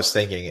said what I was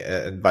thinking.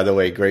 And by the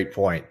way, great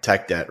point.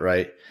 Tech debt,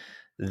 right?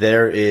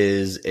 There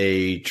is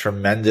a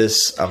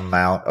tremendous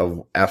amount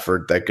of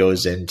effort that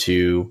goes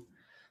into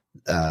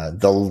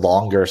the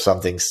longer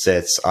something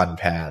sits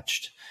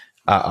unpatched,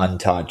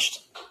 untouched,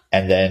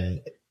 and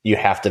then you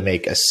have to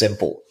make a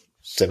simple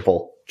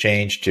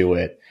change to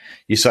it.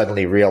 You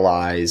suddenly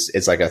realize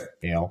it's like a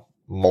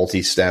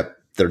multi-step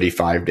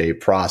 35-day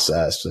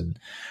process and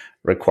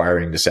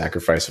requiring to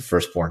sacrifice the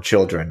firstborn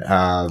children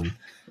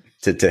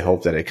to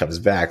hope that it comes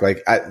back.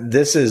 Like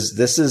that's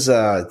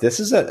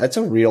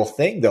a real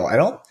thing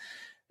though.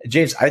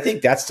 James, I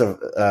think that's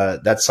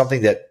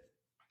something that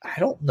I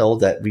don't know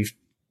that we've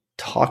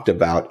talked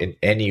about in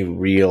any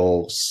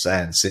real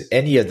sense in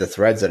any of the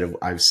threads that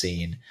I've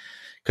seen,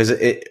 because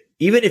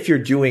even if you're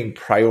doing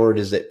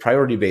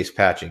priority-based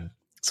patching,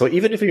 so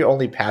even if you're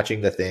only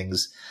patching the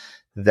things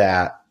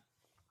that,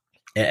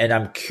 and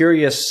I'm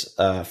curious,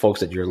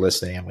 folks that you're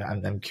listening,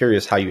 I'm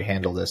curious how you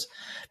handle this,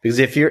 because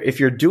if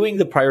you're doing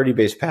the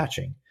priority-based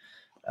patching,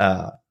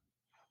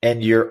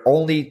 and you're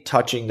only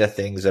touching the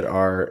things that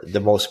are the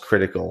most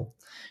critical,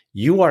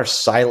 you are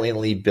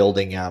silently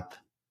building up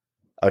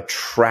a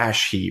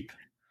trash heap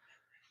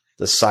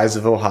the size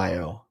of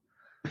Ohio.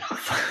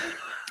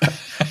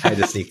 I had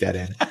to sneak that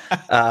in.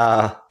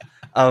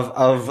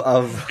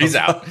 He's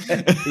out.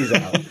 He's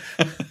out.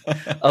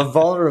 Of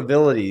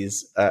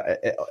vulnerabilities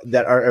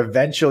that are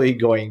eventually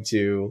going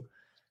to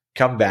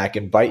come back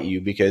and bite you,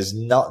 because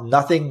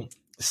nothing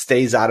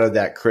stays out of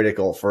that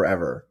critical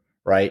forever,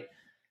 right?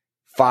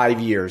 5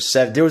 years,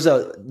 7.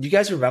 You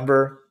guys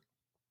remember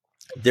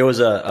there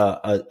was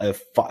a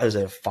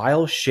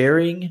file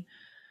sharing.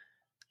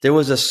 There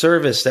was a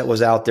service that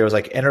was out there. It was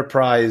like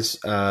enterprise.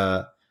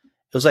 It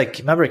was like,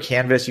 remember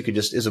Canvas? You could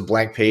is a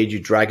blank page. You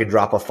drag and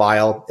drop a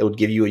file. It would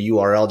give you a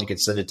URL. And you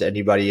could send it to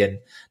anybody, and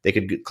they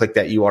could click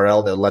that URL.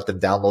 And it would let them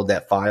download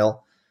that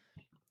file.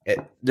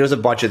 There's a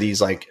bunch of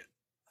these like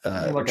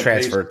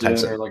transfer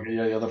types of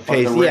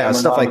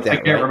stuff like that.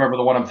 I can't remember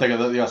the one I'm thinking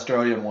of, the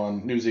Australian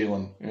one, New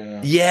Zealand.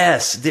 Yeah.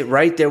 Yes,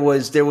 right. There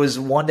was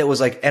one that was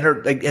like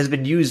has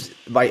been used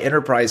by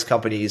enterprise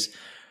companies,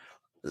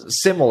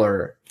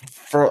 similar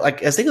for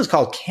like, I think it was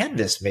called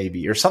Canvas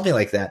maybe or something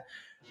like that,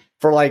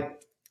 for like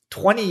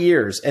 20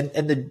 years. And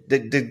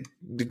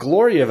the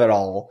glory of it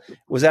all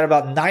was that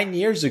about 9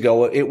 years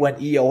ago it went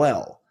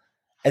EOL,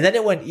 and then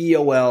it went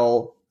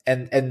EOL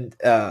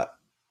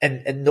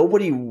and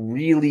nobody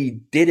really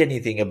did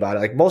anything about it.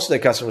 Like most of the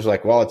customers were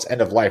like, well, it's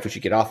end of life, we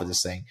should get off of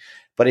this thing.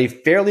 But a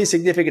fairly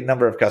significant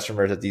number of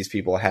customers that these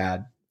people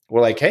had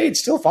were like, hey,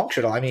 it's still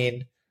functional. I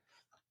mean,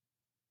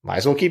 might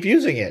as well keep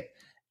using it.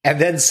 And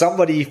then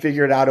somebody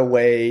figured out a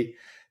way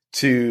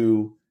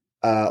to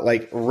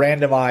like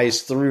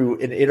randomize through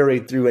and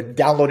iterate through and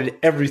downloaded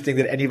everything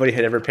that anybody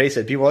had ever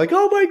pasted. People were like,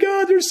 oh my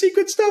God, there's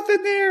secret stuff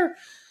in there.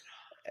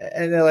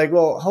 And they're like,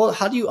 well,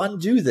 how do you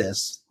undo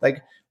this?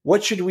 Like,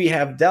 what should we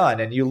have done?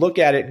 And you look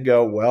at it and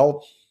go,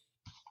 well,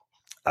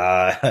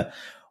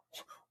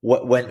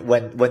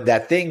 when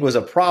that thing was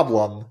a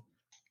problem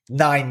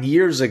 9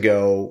 years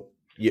ago,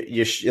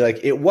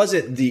 like it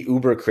wasn't the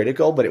uber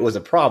critical, but it was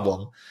a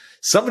problem.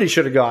 Somebody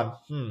should have gone,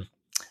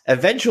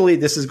 eventually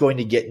this is going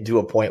to get into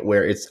a point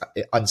where it's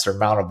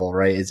unsurmountable,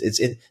 right?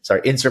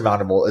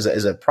 Insurmountable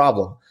is a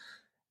problem.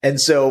 And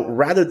so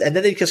and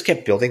then they just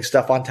kept building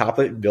stuff on top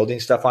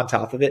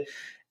of it.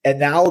 And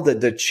now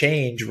the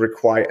change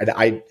required, and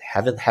I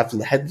had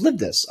lived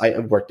this. I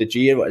worked at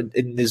GE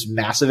in this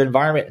massive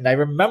environment, and I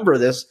remember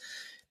this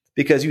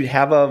because you'd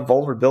have a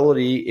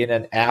vulnerability in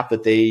an app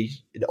that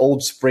an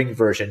old Spring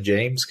version,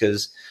 James,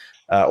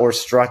 or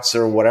struts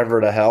or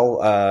whatever the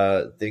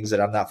hell, things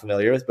that I'm not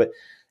familiar with, but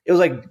it was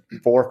like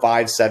 4,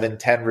 5, 7,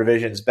 10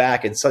 revisions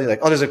back, and suddenly like,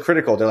 oh, there's a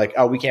critical. They're like,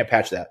 oh, we can't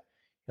patch that.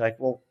 You're like,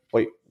 well,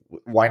 wait.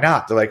 Why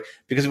not? They're like,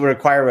 because it would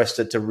require us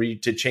to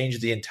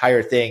change the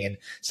entire thing, and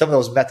some of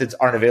those methods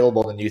aren't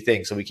available in the new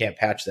thing, so we can't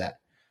patch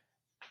that.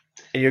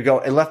 And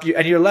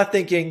you're left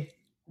thinking,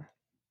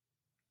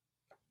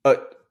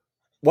 what?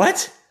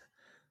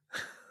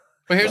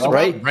 But here's the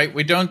problem, right?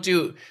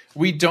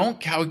 We don't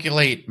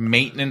calculate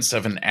maintenance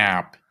of an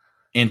app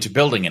into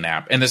building an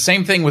app. And the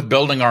same thing with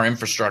building our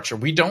infrastructure.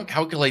 We don't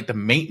calculate the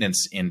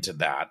maintenance into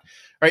that,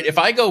 right? If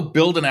I go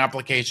build an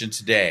application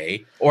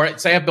today, or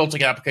say I built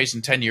an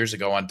application 10 years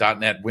ago on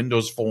 .NET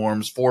Windows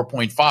Forms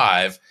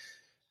 4.5,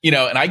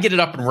 and I get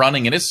it up and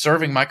running and it's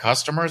serving my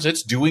customers,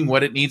 it's doing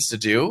what it needs to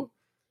do.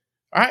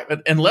 All right,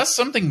 but unless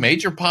something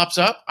major pops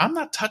up, I'm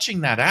not touching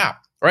that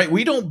app, right?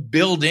 We don't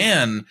build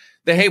in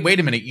the, hey,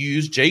 wait a minute, you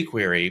use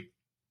jQuery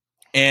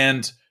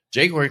and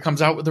jQuery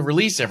comes out with a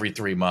release every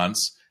 3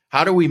 months.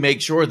 How do we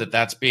make sure that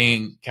that's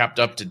being kept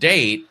up to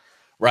date,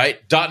 right?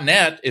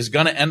 .NET is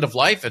going to end of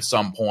life at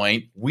some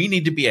point. We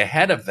need to be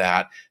ahead of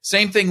that.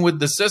 Same thing with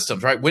the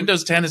systems, right?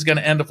 Windows 10 is going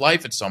to end of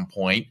life at some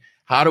point.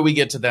 How do we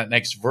get to that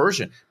next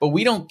version? But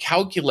we don't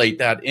calculate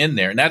that in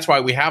there. And that's why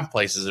we have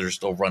places that are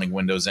still running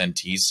Windows NT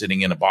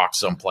sitting in a box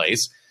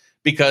someplace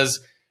because,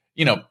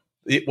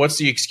 what's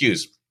the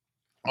excuse?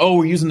 Oh,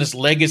 we're using this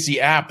legacy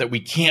app that we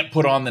can't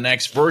put on the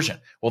next version.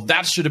 Well,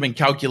 that should have been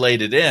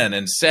calculated in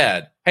and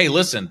said, hey,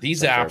 listen,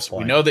 these apps,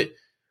 we know that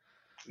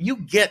you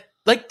get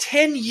like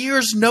 10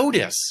 years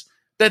notice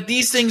that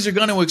these things are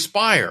going to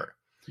expire.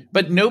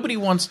 But nobody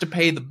wants to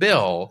pay the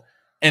bill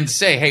and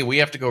say, hey, we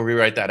have to go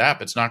rewrite that app.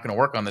 It's not going to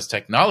work on this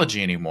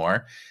technology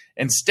anymore.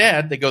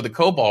 Instead, they go the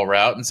COBOL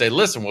route and say,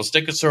 listen, we'll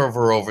stick a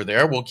server over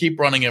there. We'll keep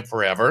running it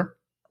forever.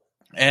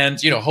 And,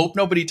 hope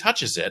nobody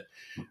touches it,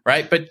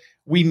 right? But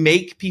we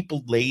make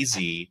people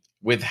lazy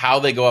with how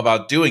they go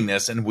about doing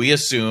this. And we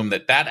assume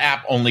that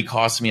app only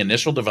costs me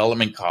initial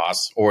development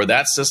costs, or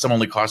that system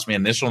only costs me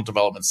initial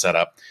development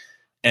setup.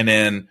 And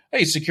then,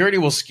 hey, security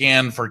will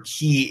scan for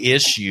key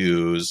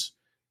issues.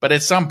 But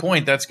at some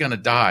point, that's going to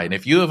die. And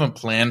if you haven't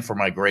planned for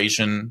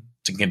migration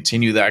to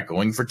continue that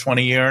going for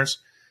 20 years,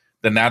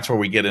 then that's where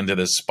we get into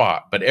this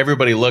spot. But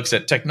everybody looks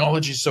at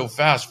technology so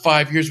fast,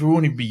 5 years, we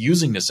won't even be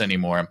using this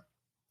anymore.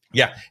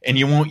 Yeah, and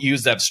you won't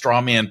use that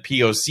strawman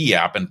POC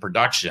app in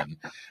production,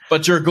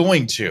 but you're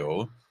going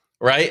to,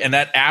 right? And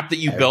that app that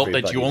you built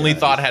that you only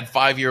thought had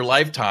 5-year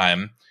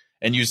lifetime,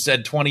 and you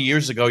said 20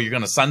 years ago you're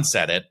going to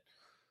sunset it,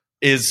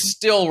 is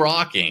still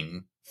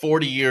rocking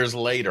 40 years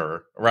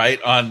later,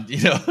 right? On,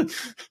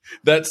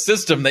 that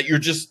system that you're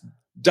just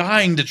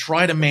dying to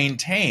try to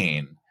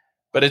maintain.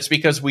 But it's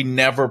because we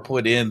never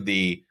put in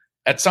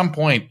at some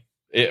point,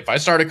 if I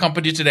start a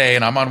company today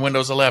and I'm on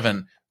Windows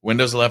 11,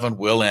 Windows 11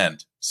 will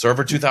end.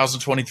 Server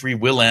 2023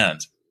 will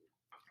end.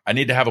 I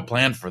need to have a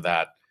plan for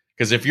that.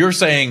 Because if you're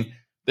saying,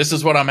 this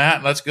is what I'm at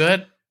and that's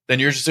good, then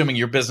you're assuming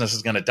your business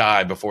is going to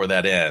die before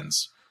that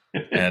ends.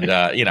 And,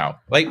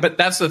 but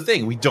that's the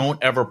thing. We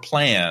don't ever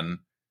plan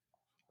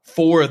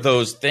for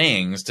those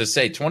things to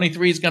say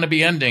 23 is going to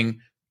be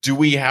ending. Do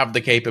we have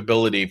the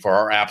capability for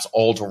our apps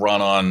all to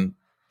run on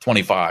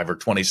 25 or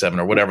 27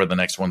 or whatever the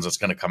next one's that's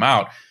going to come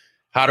out?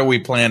 How do we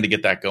plan to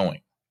get that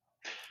going?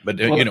 But,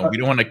 we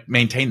don't want to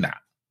maintain that.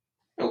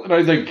 And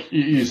I think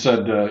you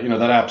said,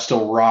 that app's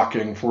still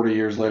rocking 40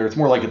 years later. It's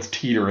more like it's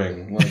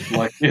teetering.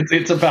 Like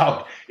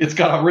it's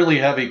got a really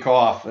heavy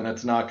cough and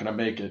it's not going to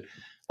make it.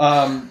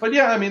 But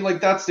yeah, I mean,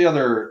 like that's the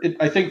other,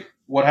 I think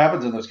what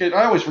happens in those cases,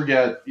 I always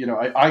forget,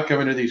 I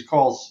come into these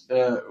calls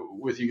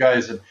with you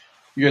guys and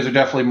you guys are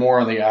definitely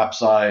more on the app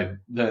side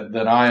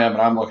than I am.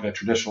 And I'm looking at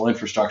traditional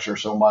infrastructure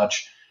so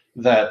much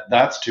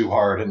that's too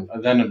hard. And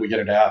then we get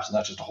into apps and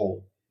that's just a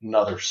whole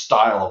another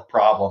style of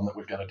problem that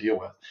we've got to deal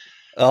with.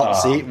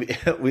 James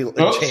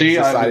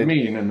I didn't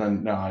mean, and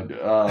then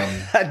no,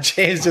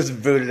 James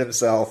just booted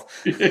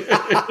himself.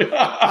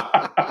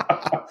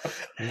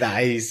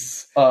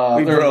 Nice. There's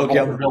a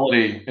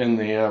vulnerability in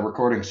the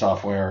recording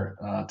software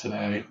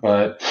today,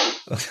 but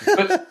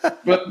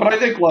I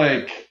think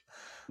like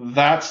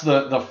that's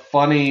the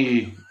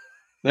funny.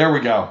 There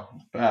we go.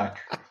 Back.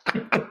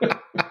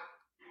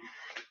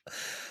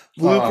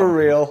 Blooper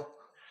reel.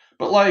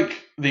 But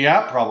like the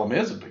app problem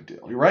is a big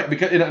deal. You're right,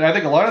 because I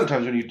think a lot of the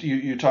times when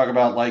you talk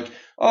about like,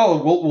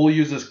 oh, we'll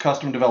use this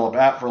custom developed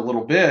app for a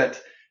little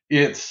bit.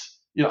 It's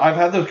I've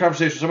had those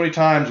conversations so many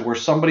times where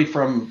somebody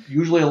from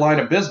usually a line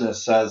of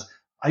business says,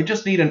 I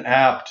just need an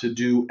app to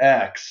do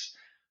X.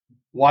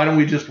 Why don't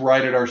we just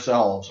write it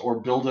ourselves or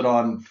build it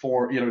on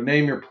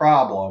name your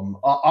problem.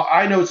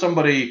 I know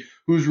somebody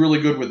who's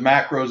really good with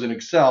macros in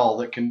Excel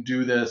that can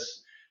do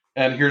this.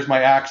 And here's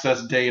my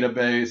access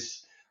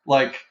database.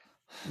 Like,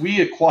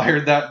 we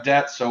acquired that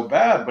debt so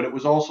bad, but it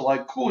was also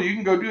like, cool, you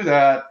can go do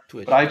that,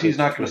 but IT is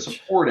not going to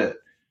support it.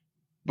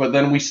 But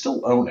then we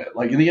still own it.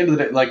 Like, in the end of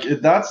the day, like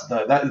it's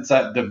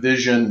that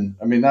division.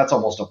 I mean, that's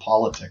almost a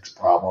politics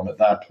problem at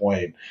that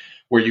point,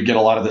 where you get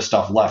a lot of this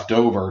stuff left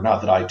over.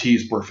 Not that IT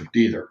is perfect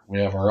either. We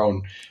have our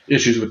own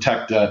issues with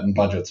tech debt and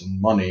budgets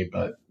and money,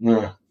 but.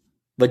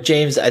 But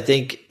James, I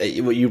think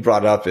what you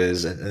brought up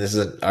is, and this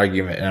is an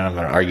argument, and I'm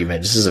an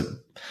argument. This is a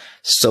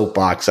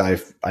soapbox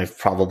I've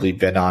probably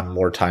been on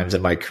more times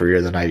in my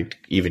career than I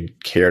even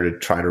care to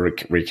try to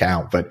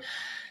recount. But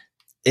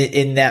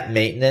in that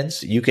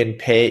maintenance,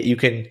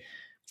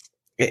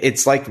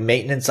 it's like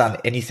maintenance on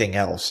anything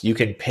else. You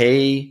can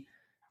pay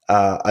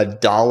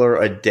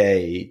 $1 a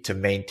day to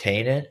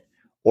maintain it,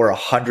 or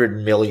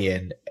 $100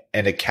 million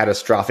and a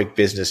catastrophic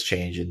business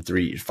change in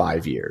 3 to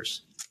 5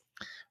 years.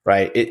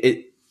 right?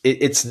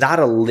 It's not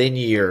a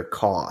linear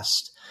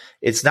cost.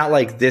 It's not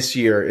like this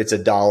year it's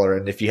 $1,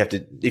 and if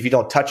you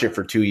don't touch it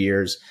for 2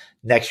 years,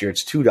 next year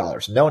it's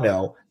 $2.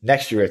 No,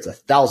 next year it's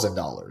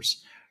 $1,000,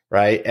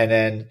 right? And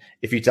then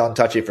if you don't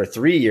touch it for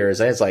 3 years,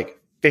 then it's like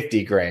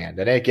 50 grand,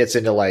 and then it gets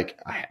into like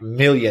 $1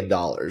 million,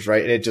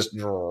 right? And it just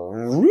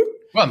well,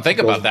 and think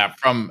about that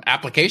from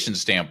application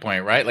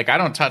standpoint, right? Like I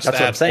don't touch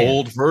that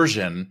old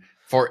version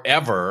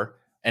forever,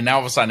 and now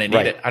all of a sudden I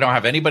need it. I don't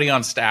have anybody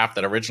on staff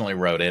that originally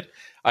wrote it.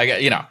 I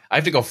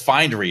have to go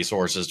find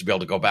resources to be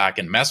able to go back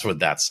and mess with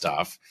that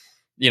stuff.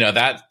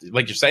 That,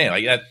 like you're saying,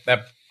 like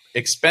that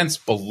expense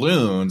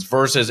balloons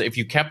versus if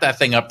you kept that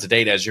thing up to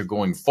date as you're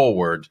going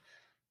forward,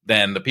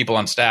 then the people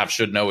on staff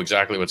should know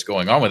exactly what's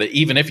going on with it.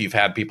 Even if you've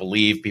had people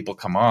leave, people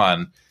come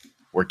on,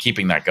 we're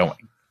keeping that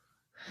going.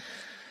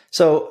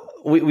 So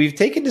we've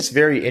taken this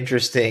very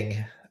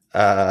interesting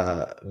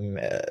path.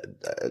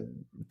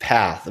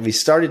 We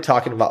started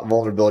talking about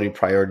vulnerability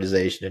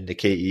prioritization into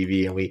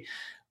KEV, and we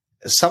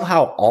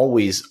somehow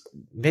always,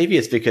 maybe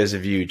it's because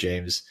of you,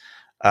 James,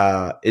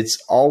 it's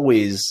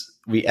always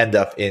we end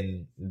up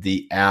in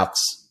the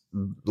apps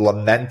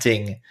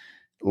lamenting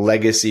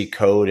legacy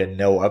code and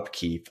no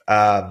upkeep.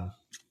 But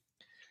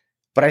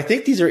I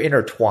think these are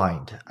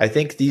intertwined. I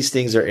think these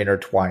things are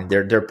intertwined.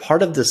 They're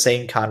part of the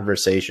same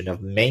conversation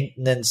of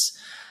maintenance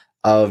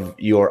of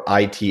your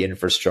IT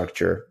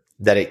infrastructure,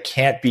 that it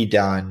can't be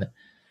done,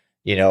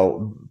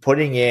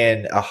 putting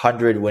in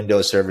 100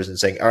 Windows servers and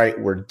saying, all right,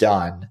 we're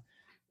done.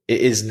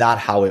 It is not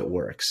how it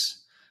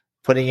works.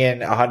 Putting in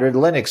 100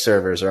 Linux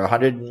servers or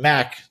 100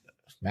 Mac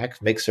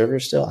make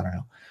servers still? I don't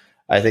know.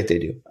 I think they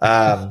do.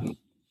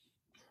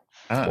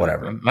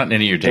 Whatever. Not in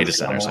any of your data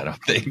centers, I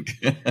don't think.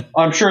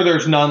 I'm sure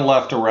there's none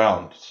left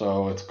around,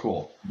 so it's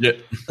cool. Yeah.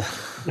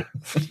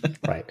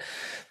 Right.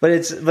 But I'm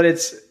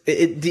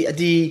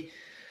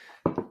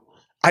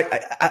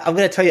going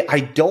to tell you, I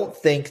don't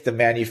think the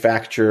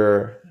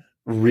manufacturer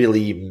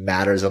really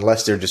matters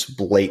unless they're just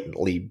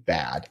blatantly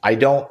bad. I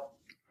don't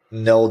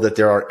know that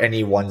there are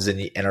any ones in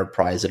the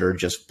enterprise that are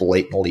just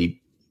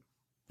blatantly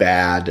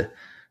bad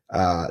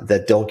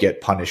that don't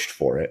get punished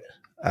for it.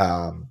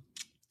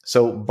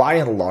 So by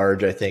and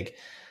large, I think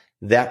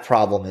that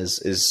problem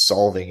is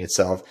solving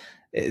itself.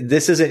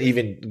 This isn't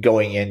even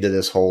going into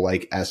this whole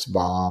like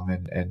SBOM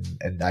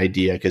and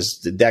idea,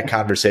 because that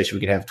conversation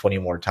we can have 20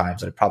 more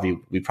times, and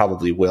we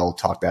probably will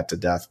talk that to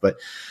death. But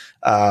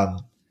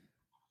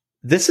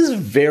this is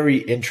very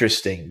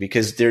interesting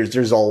because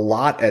there's a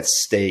lot at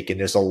stake and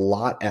there's a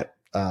lot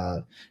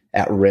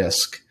at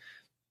risk,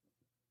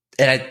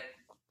 and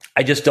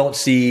I just don't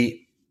see.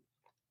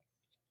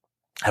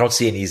 I don't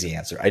see an easy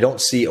answer. I don't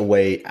see a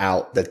way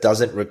out that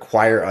doesn't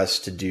require us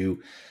to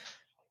do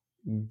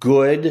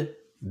good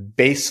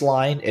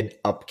baseline and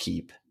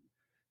upkeep.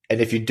 And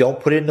if you don't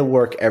put in the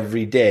work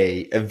every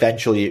day,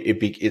 eventually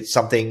it's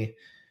something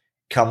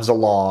comes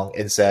along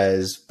and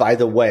says, by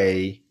the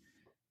way,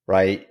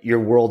 right, your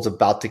world's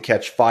about to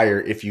catch fire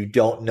if you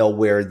don't know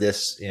where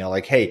this,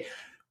 like, hey,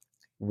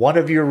 one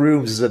of your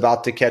rooms is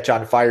about to catch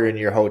on fire in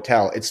your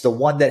hotel. It's the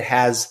one that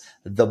has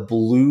the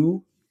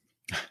blue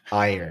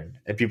iron.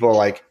 And people are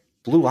like,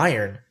 blue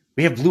iron?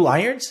 We have blue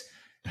irons?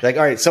 Like,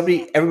 all right,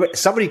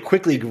 somebody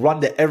quickly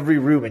run to every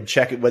room and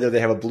check whether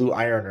they have a blue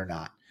iron or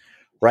not.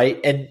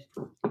 Right. And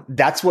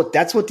that's what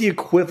the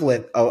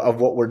equivalent of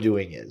what we're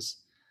doing is.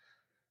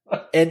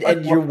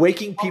 And you're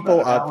waking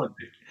people up.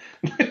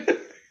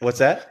 What's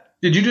that?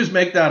 Did you just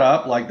make that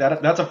up? Like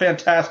that's a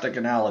fantastic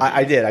analogy.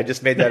 I did. I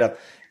just made that up.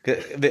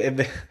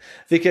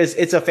 Because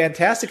it's a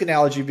fantastic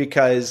analogy,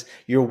 because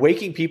you're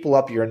waking people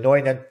up, you're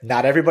annoying them.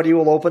 Not everybody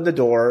will open the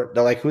door.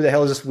 They're like, who the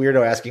hell is this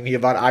weirdo asking me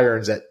about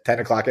irons at 10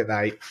 o'clock at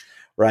night,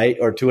 right?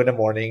 Or 2 a.m,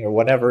 or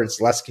whenever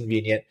it's less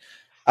convenient.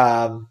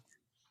 Some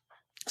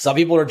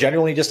people are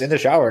genuinely just in the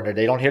shower and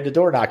they don't hear the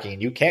door knocking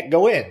and you can't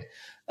go in.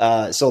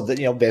 So that,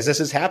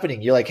 business is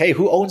happening. You're like, hey,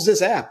 who owns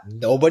this app?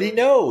 Nobody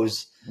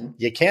knows.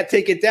 You can't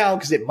take it down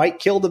because it might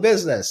kill the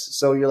business.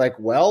 So you're like,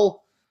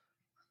 well,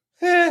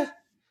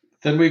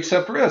 Then we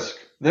accept risk.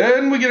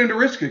 Then we get into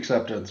risk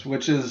acceptance,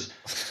 which is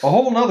a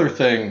whole nother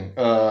thing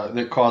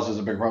that causes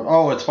a big problem.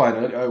 Oh, it's fine.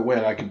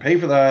 I can pay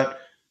for that,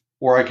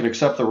 or I can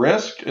accept the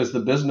risk as the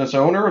business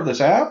owner of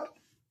this app.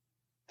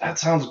 That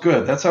sounds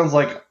good. That sounds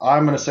like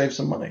I'm going to save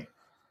some money.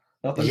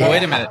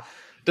 Wait a minute.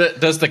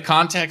 Does the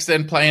context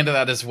then play into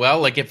that as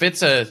well? Like if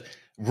it's a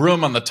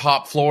room on the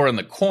top floor in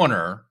the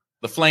corner,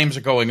 the flames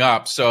are going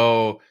up,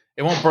 so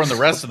it won't burn the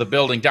rest of the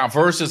building down,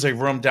 versus a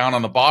room down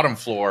on the bottom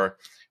floor,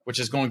 which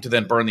is going to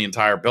then burn the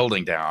entire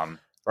building down,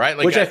 right?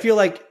 Like I feel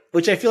like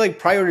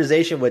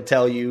prioritization would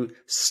tell you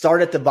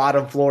start at the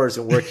bottom floors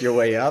and work your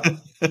way up.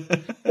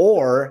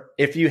 Or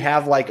if you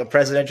have like a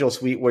presidential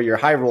suite where your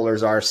high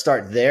rollers are,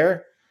 start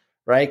there,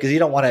 right? Because you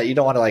don't want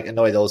to like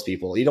annoy those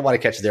people. You don't want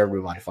to catch their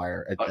room on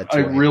fire. I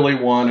really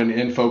want an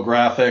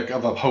infographic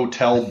of a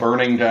hotel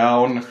burning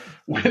down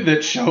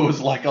that shows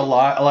like a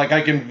lot. Like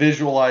I can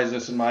visualize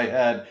this in my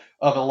head,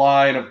 of a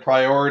line of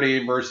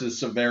priority versus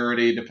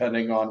severity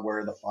depending on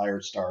where the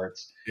fire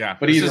starts. Yeah,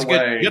 but either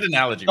way, good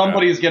analogy.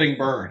 Somebody's getting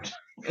burned.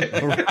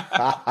 The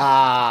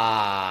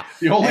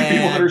only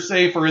people that are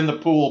safe are in the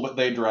pool, but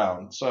they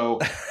drown. So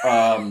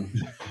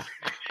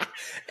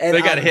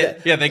they got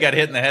hit. Yeah, they got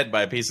hit in the head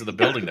by a piece of the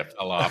building that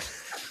fell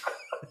off.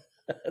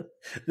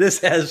 This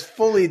has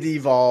fully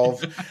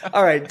devolved.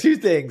 All right, two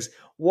things.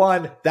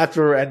 One, that's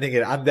where we're ending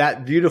it, on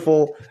that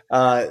beautiful,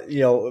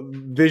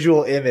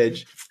 visual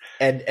image.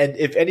 And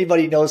if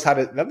anybody knows how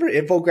to, remember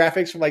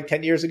infographics from like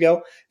 10 years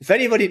ago? If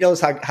anybody knows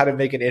how to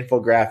make an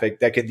infographic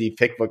that can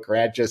depict what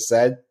Grant just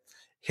said,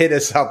 hit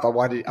us up. I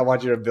want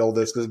you to build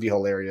this because it'd be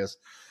hilarious.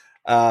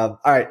 All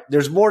right,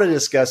 there's more to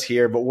discuss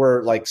here, but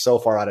we're like so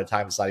far out of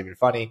time, it's not even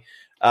funny.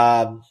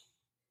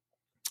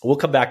 We'll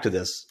come back to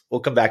this.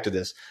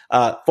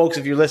 Folks,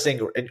 if you're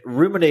listening,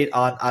 ruminate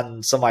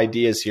on some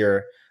ideas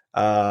here.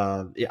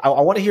 I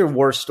want to hear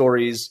war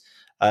stories,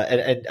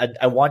 and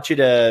I want you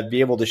to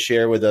be able to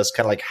share with us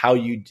kind of like how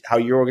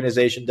your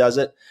organization does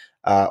it,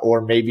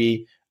 or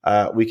maybe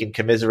we can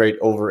commiserate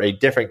over a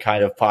different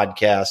kind of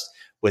podcast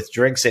with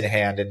drinks in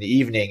hand in the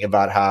evening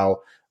about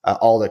how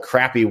all the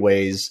crappy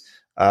ways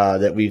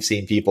that we've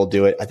seen people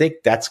do it. I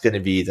think that's going to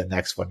be the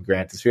next one,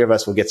 Grant. The three of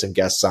us will get some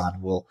guests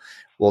on.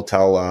 We'll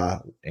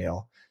tell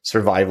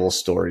survival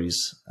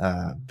stories.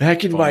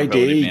 Back in my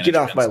day, get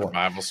off my lawn.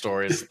 Survival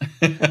stories.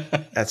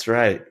 That's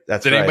right.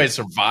 Did anybody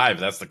survive?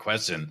 That's the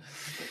question.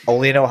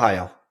 Only in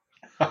Ohio.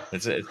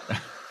 It's it.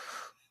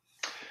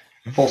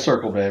 Full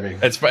circle, baby.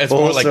 It's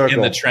more like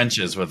in the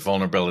trenches with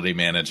vulnerability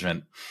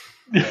management.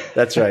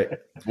 That's right.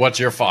 What's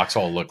your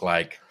foxhole look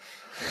like?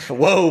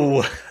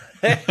 Whoa.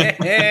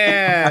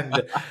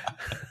 And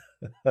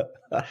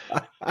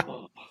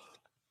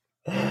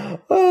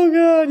oh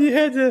God, you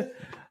had to.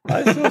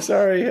 I'm so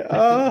sorry.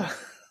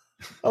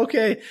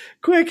 Okay,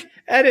 quick,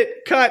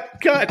 edit, cut.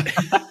 I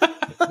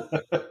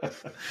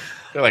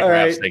feel like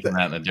Ralph's taking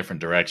that in a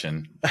different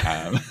direction.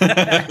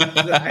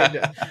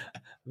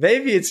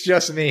 Maybe it's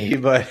just me,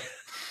 but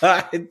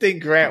I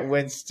think Grant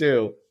wins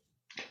too.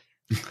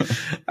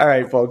 All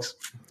right, folks.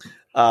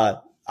 On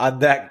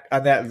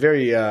that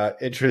very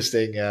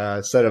interesting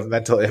set of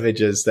mental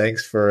images,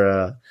 thanks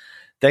to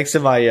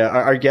my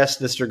our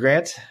guest, Mr.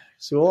 Grant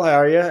Sewell. How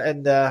are you?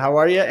 And how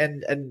are you?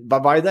 And bye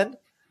bye then.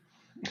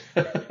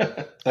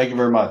 Thank you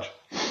very much.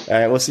 All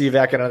right, we'll see you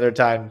back another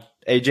time.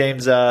 Hey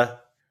James, we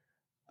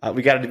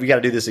got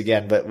to do this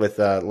again, but with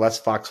less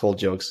foxhole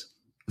jokes.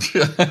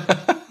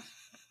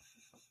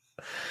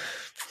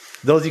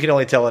 Those you can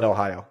only tell in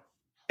Ohio.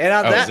 And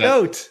on that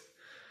note,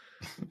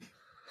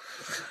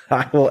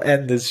 I will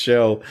end this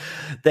show.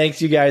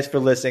 Thanks, you guys, for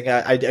listening.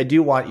 I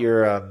do want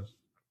your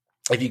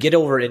if you get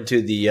over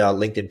into the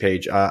LinkedIn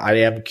page, I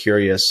am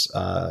curious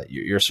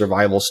your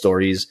survival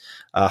stories,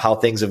 how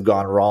things have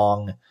gone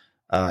wrong,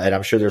 and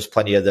I'm sure there's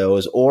plenty of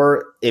those.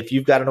 Or if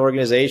you've got an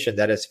organization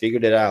that has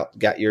figured it out,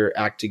 got your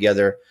act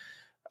together,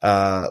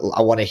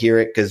 I want to hear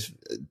it because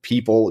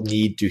people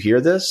need to hear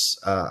this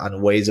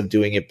on ways of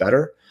doing it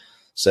better.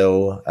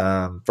 So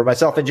for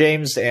myself and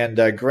James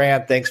and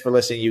Grant, thanks for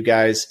listening, you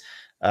guys.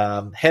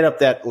 Head up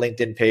that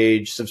LinkedIn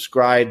page,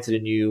 subscribe to the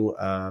new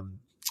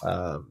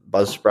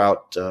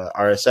Buzzsprout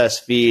RSS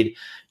feed.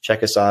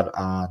 Check us out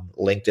on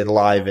LinkedIn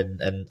Live,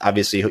 and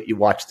obviously you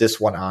watch this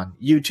one on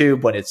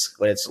YouTube when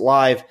it's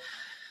live.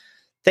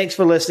 Thanks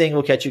for listening.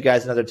 We'll catch you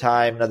guys another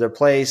time, another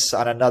place,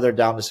 on another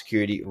Down the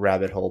Security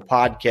Rabbit Hole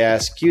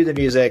podcast. Cue the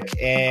music,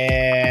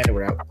 and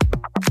we're out.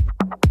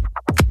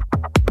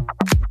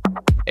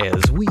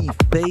 As we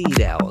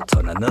fade out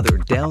on another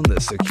Down the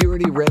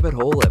Security Rabbit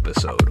Hole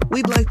episode,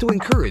 we'd like to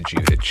encourage you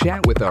to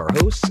chat with our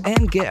hosts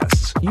and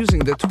guests using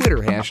the Twitter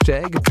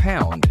hashtag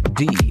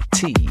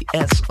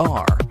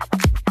 #DtSR.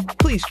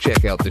 Please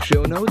check out the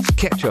show notes,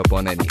 catch up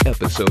on any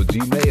episodes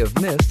you may have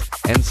missed,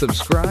 and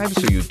subscribe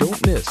so you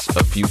don't miss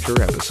a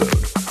future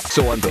episode.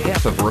 So on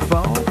behalf of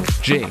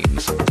Rafal,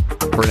 James,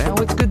 for now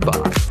it's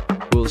goodbye.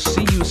 We'll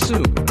see you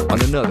soon on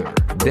another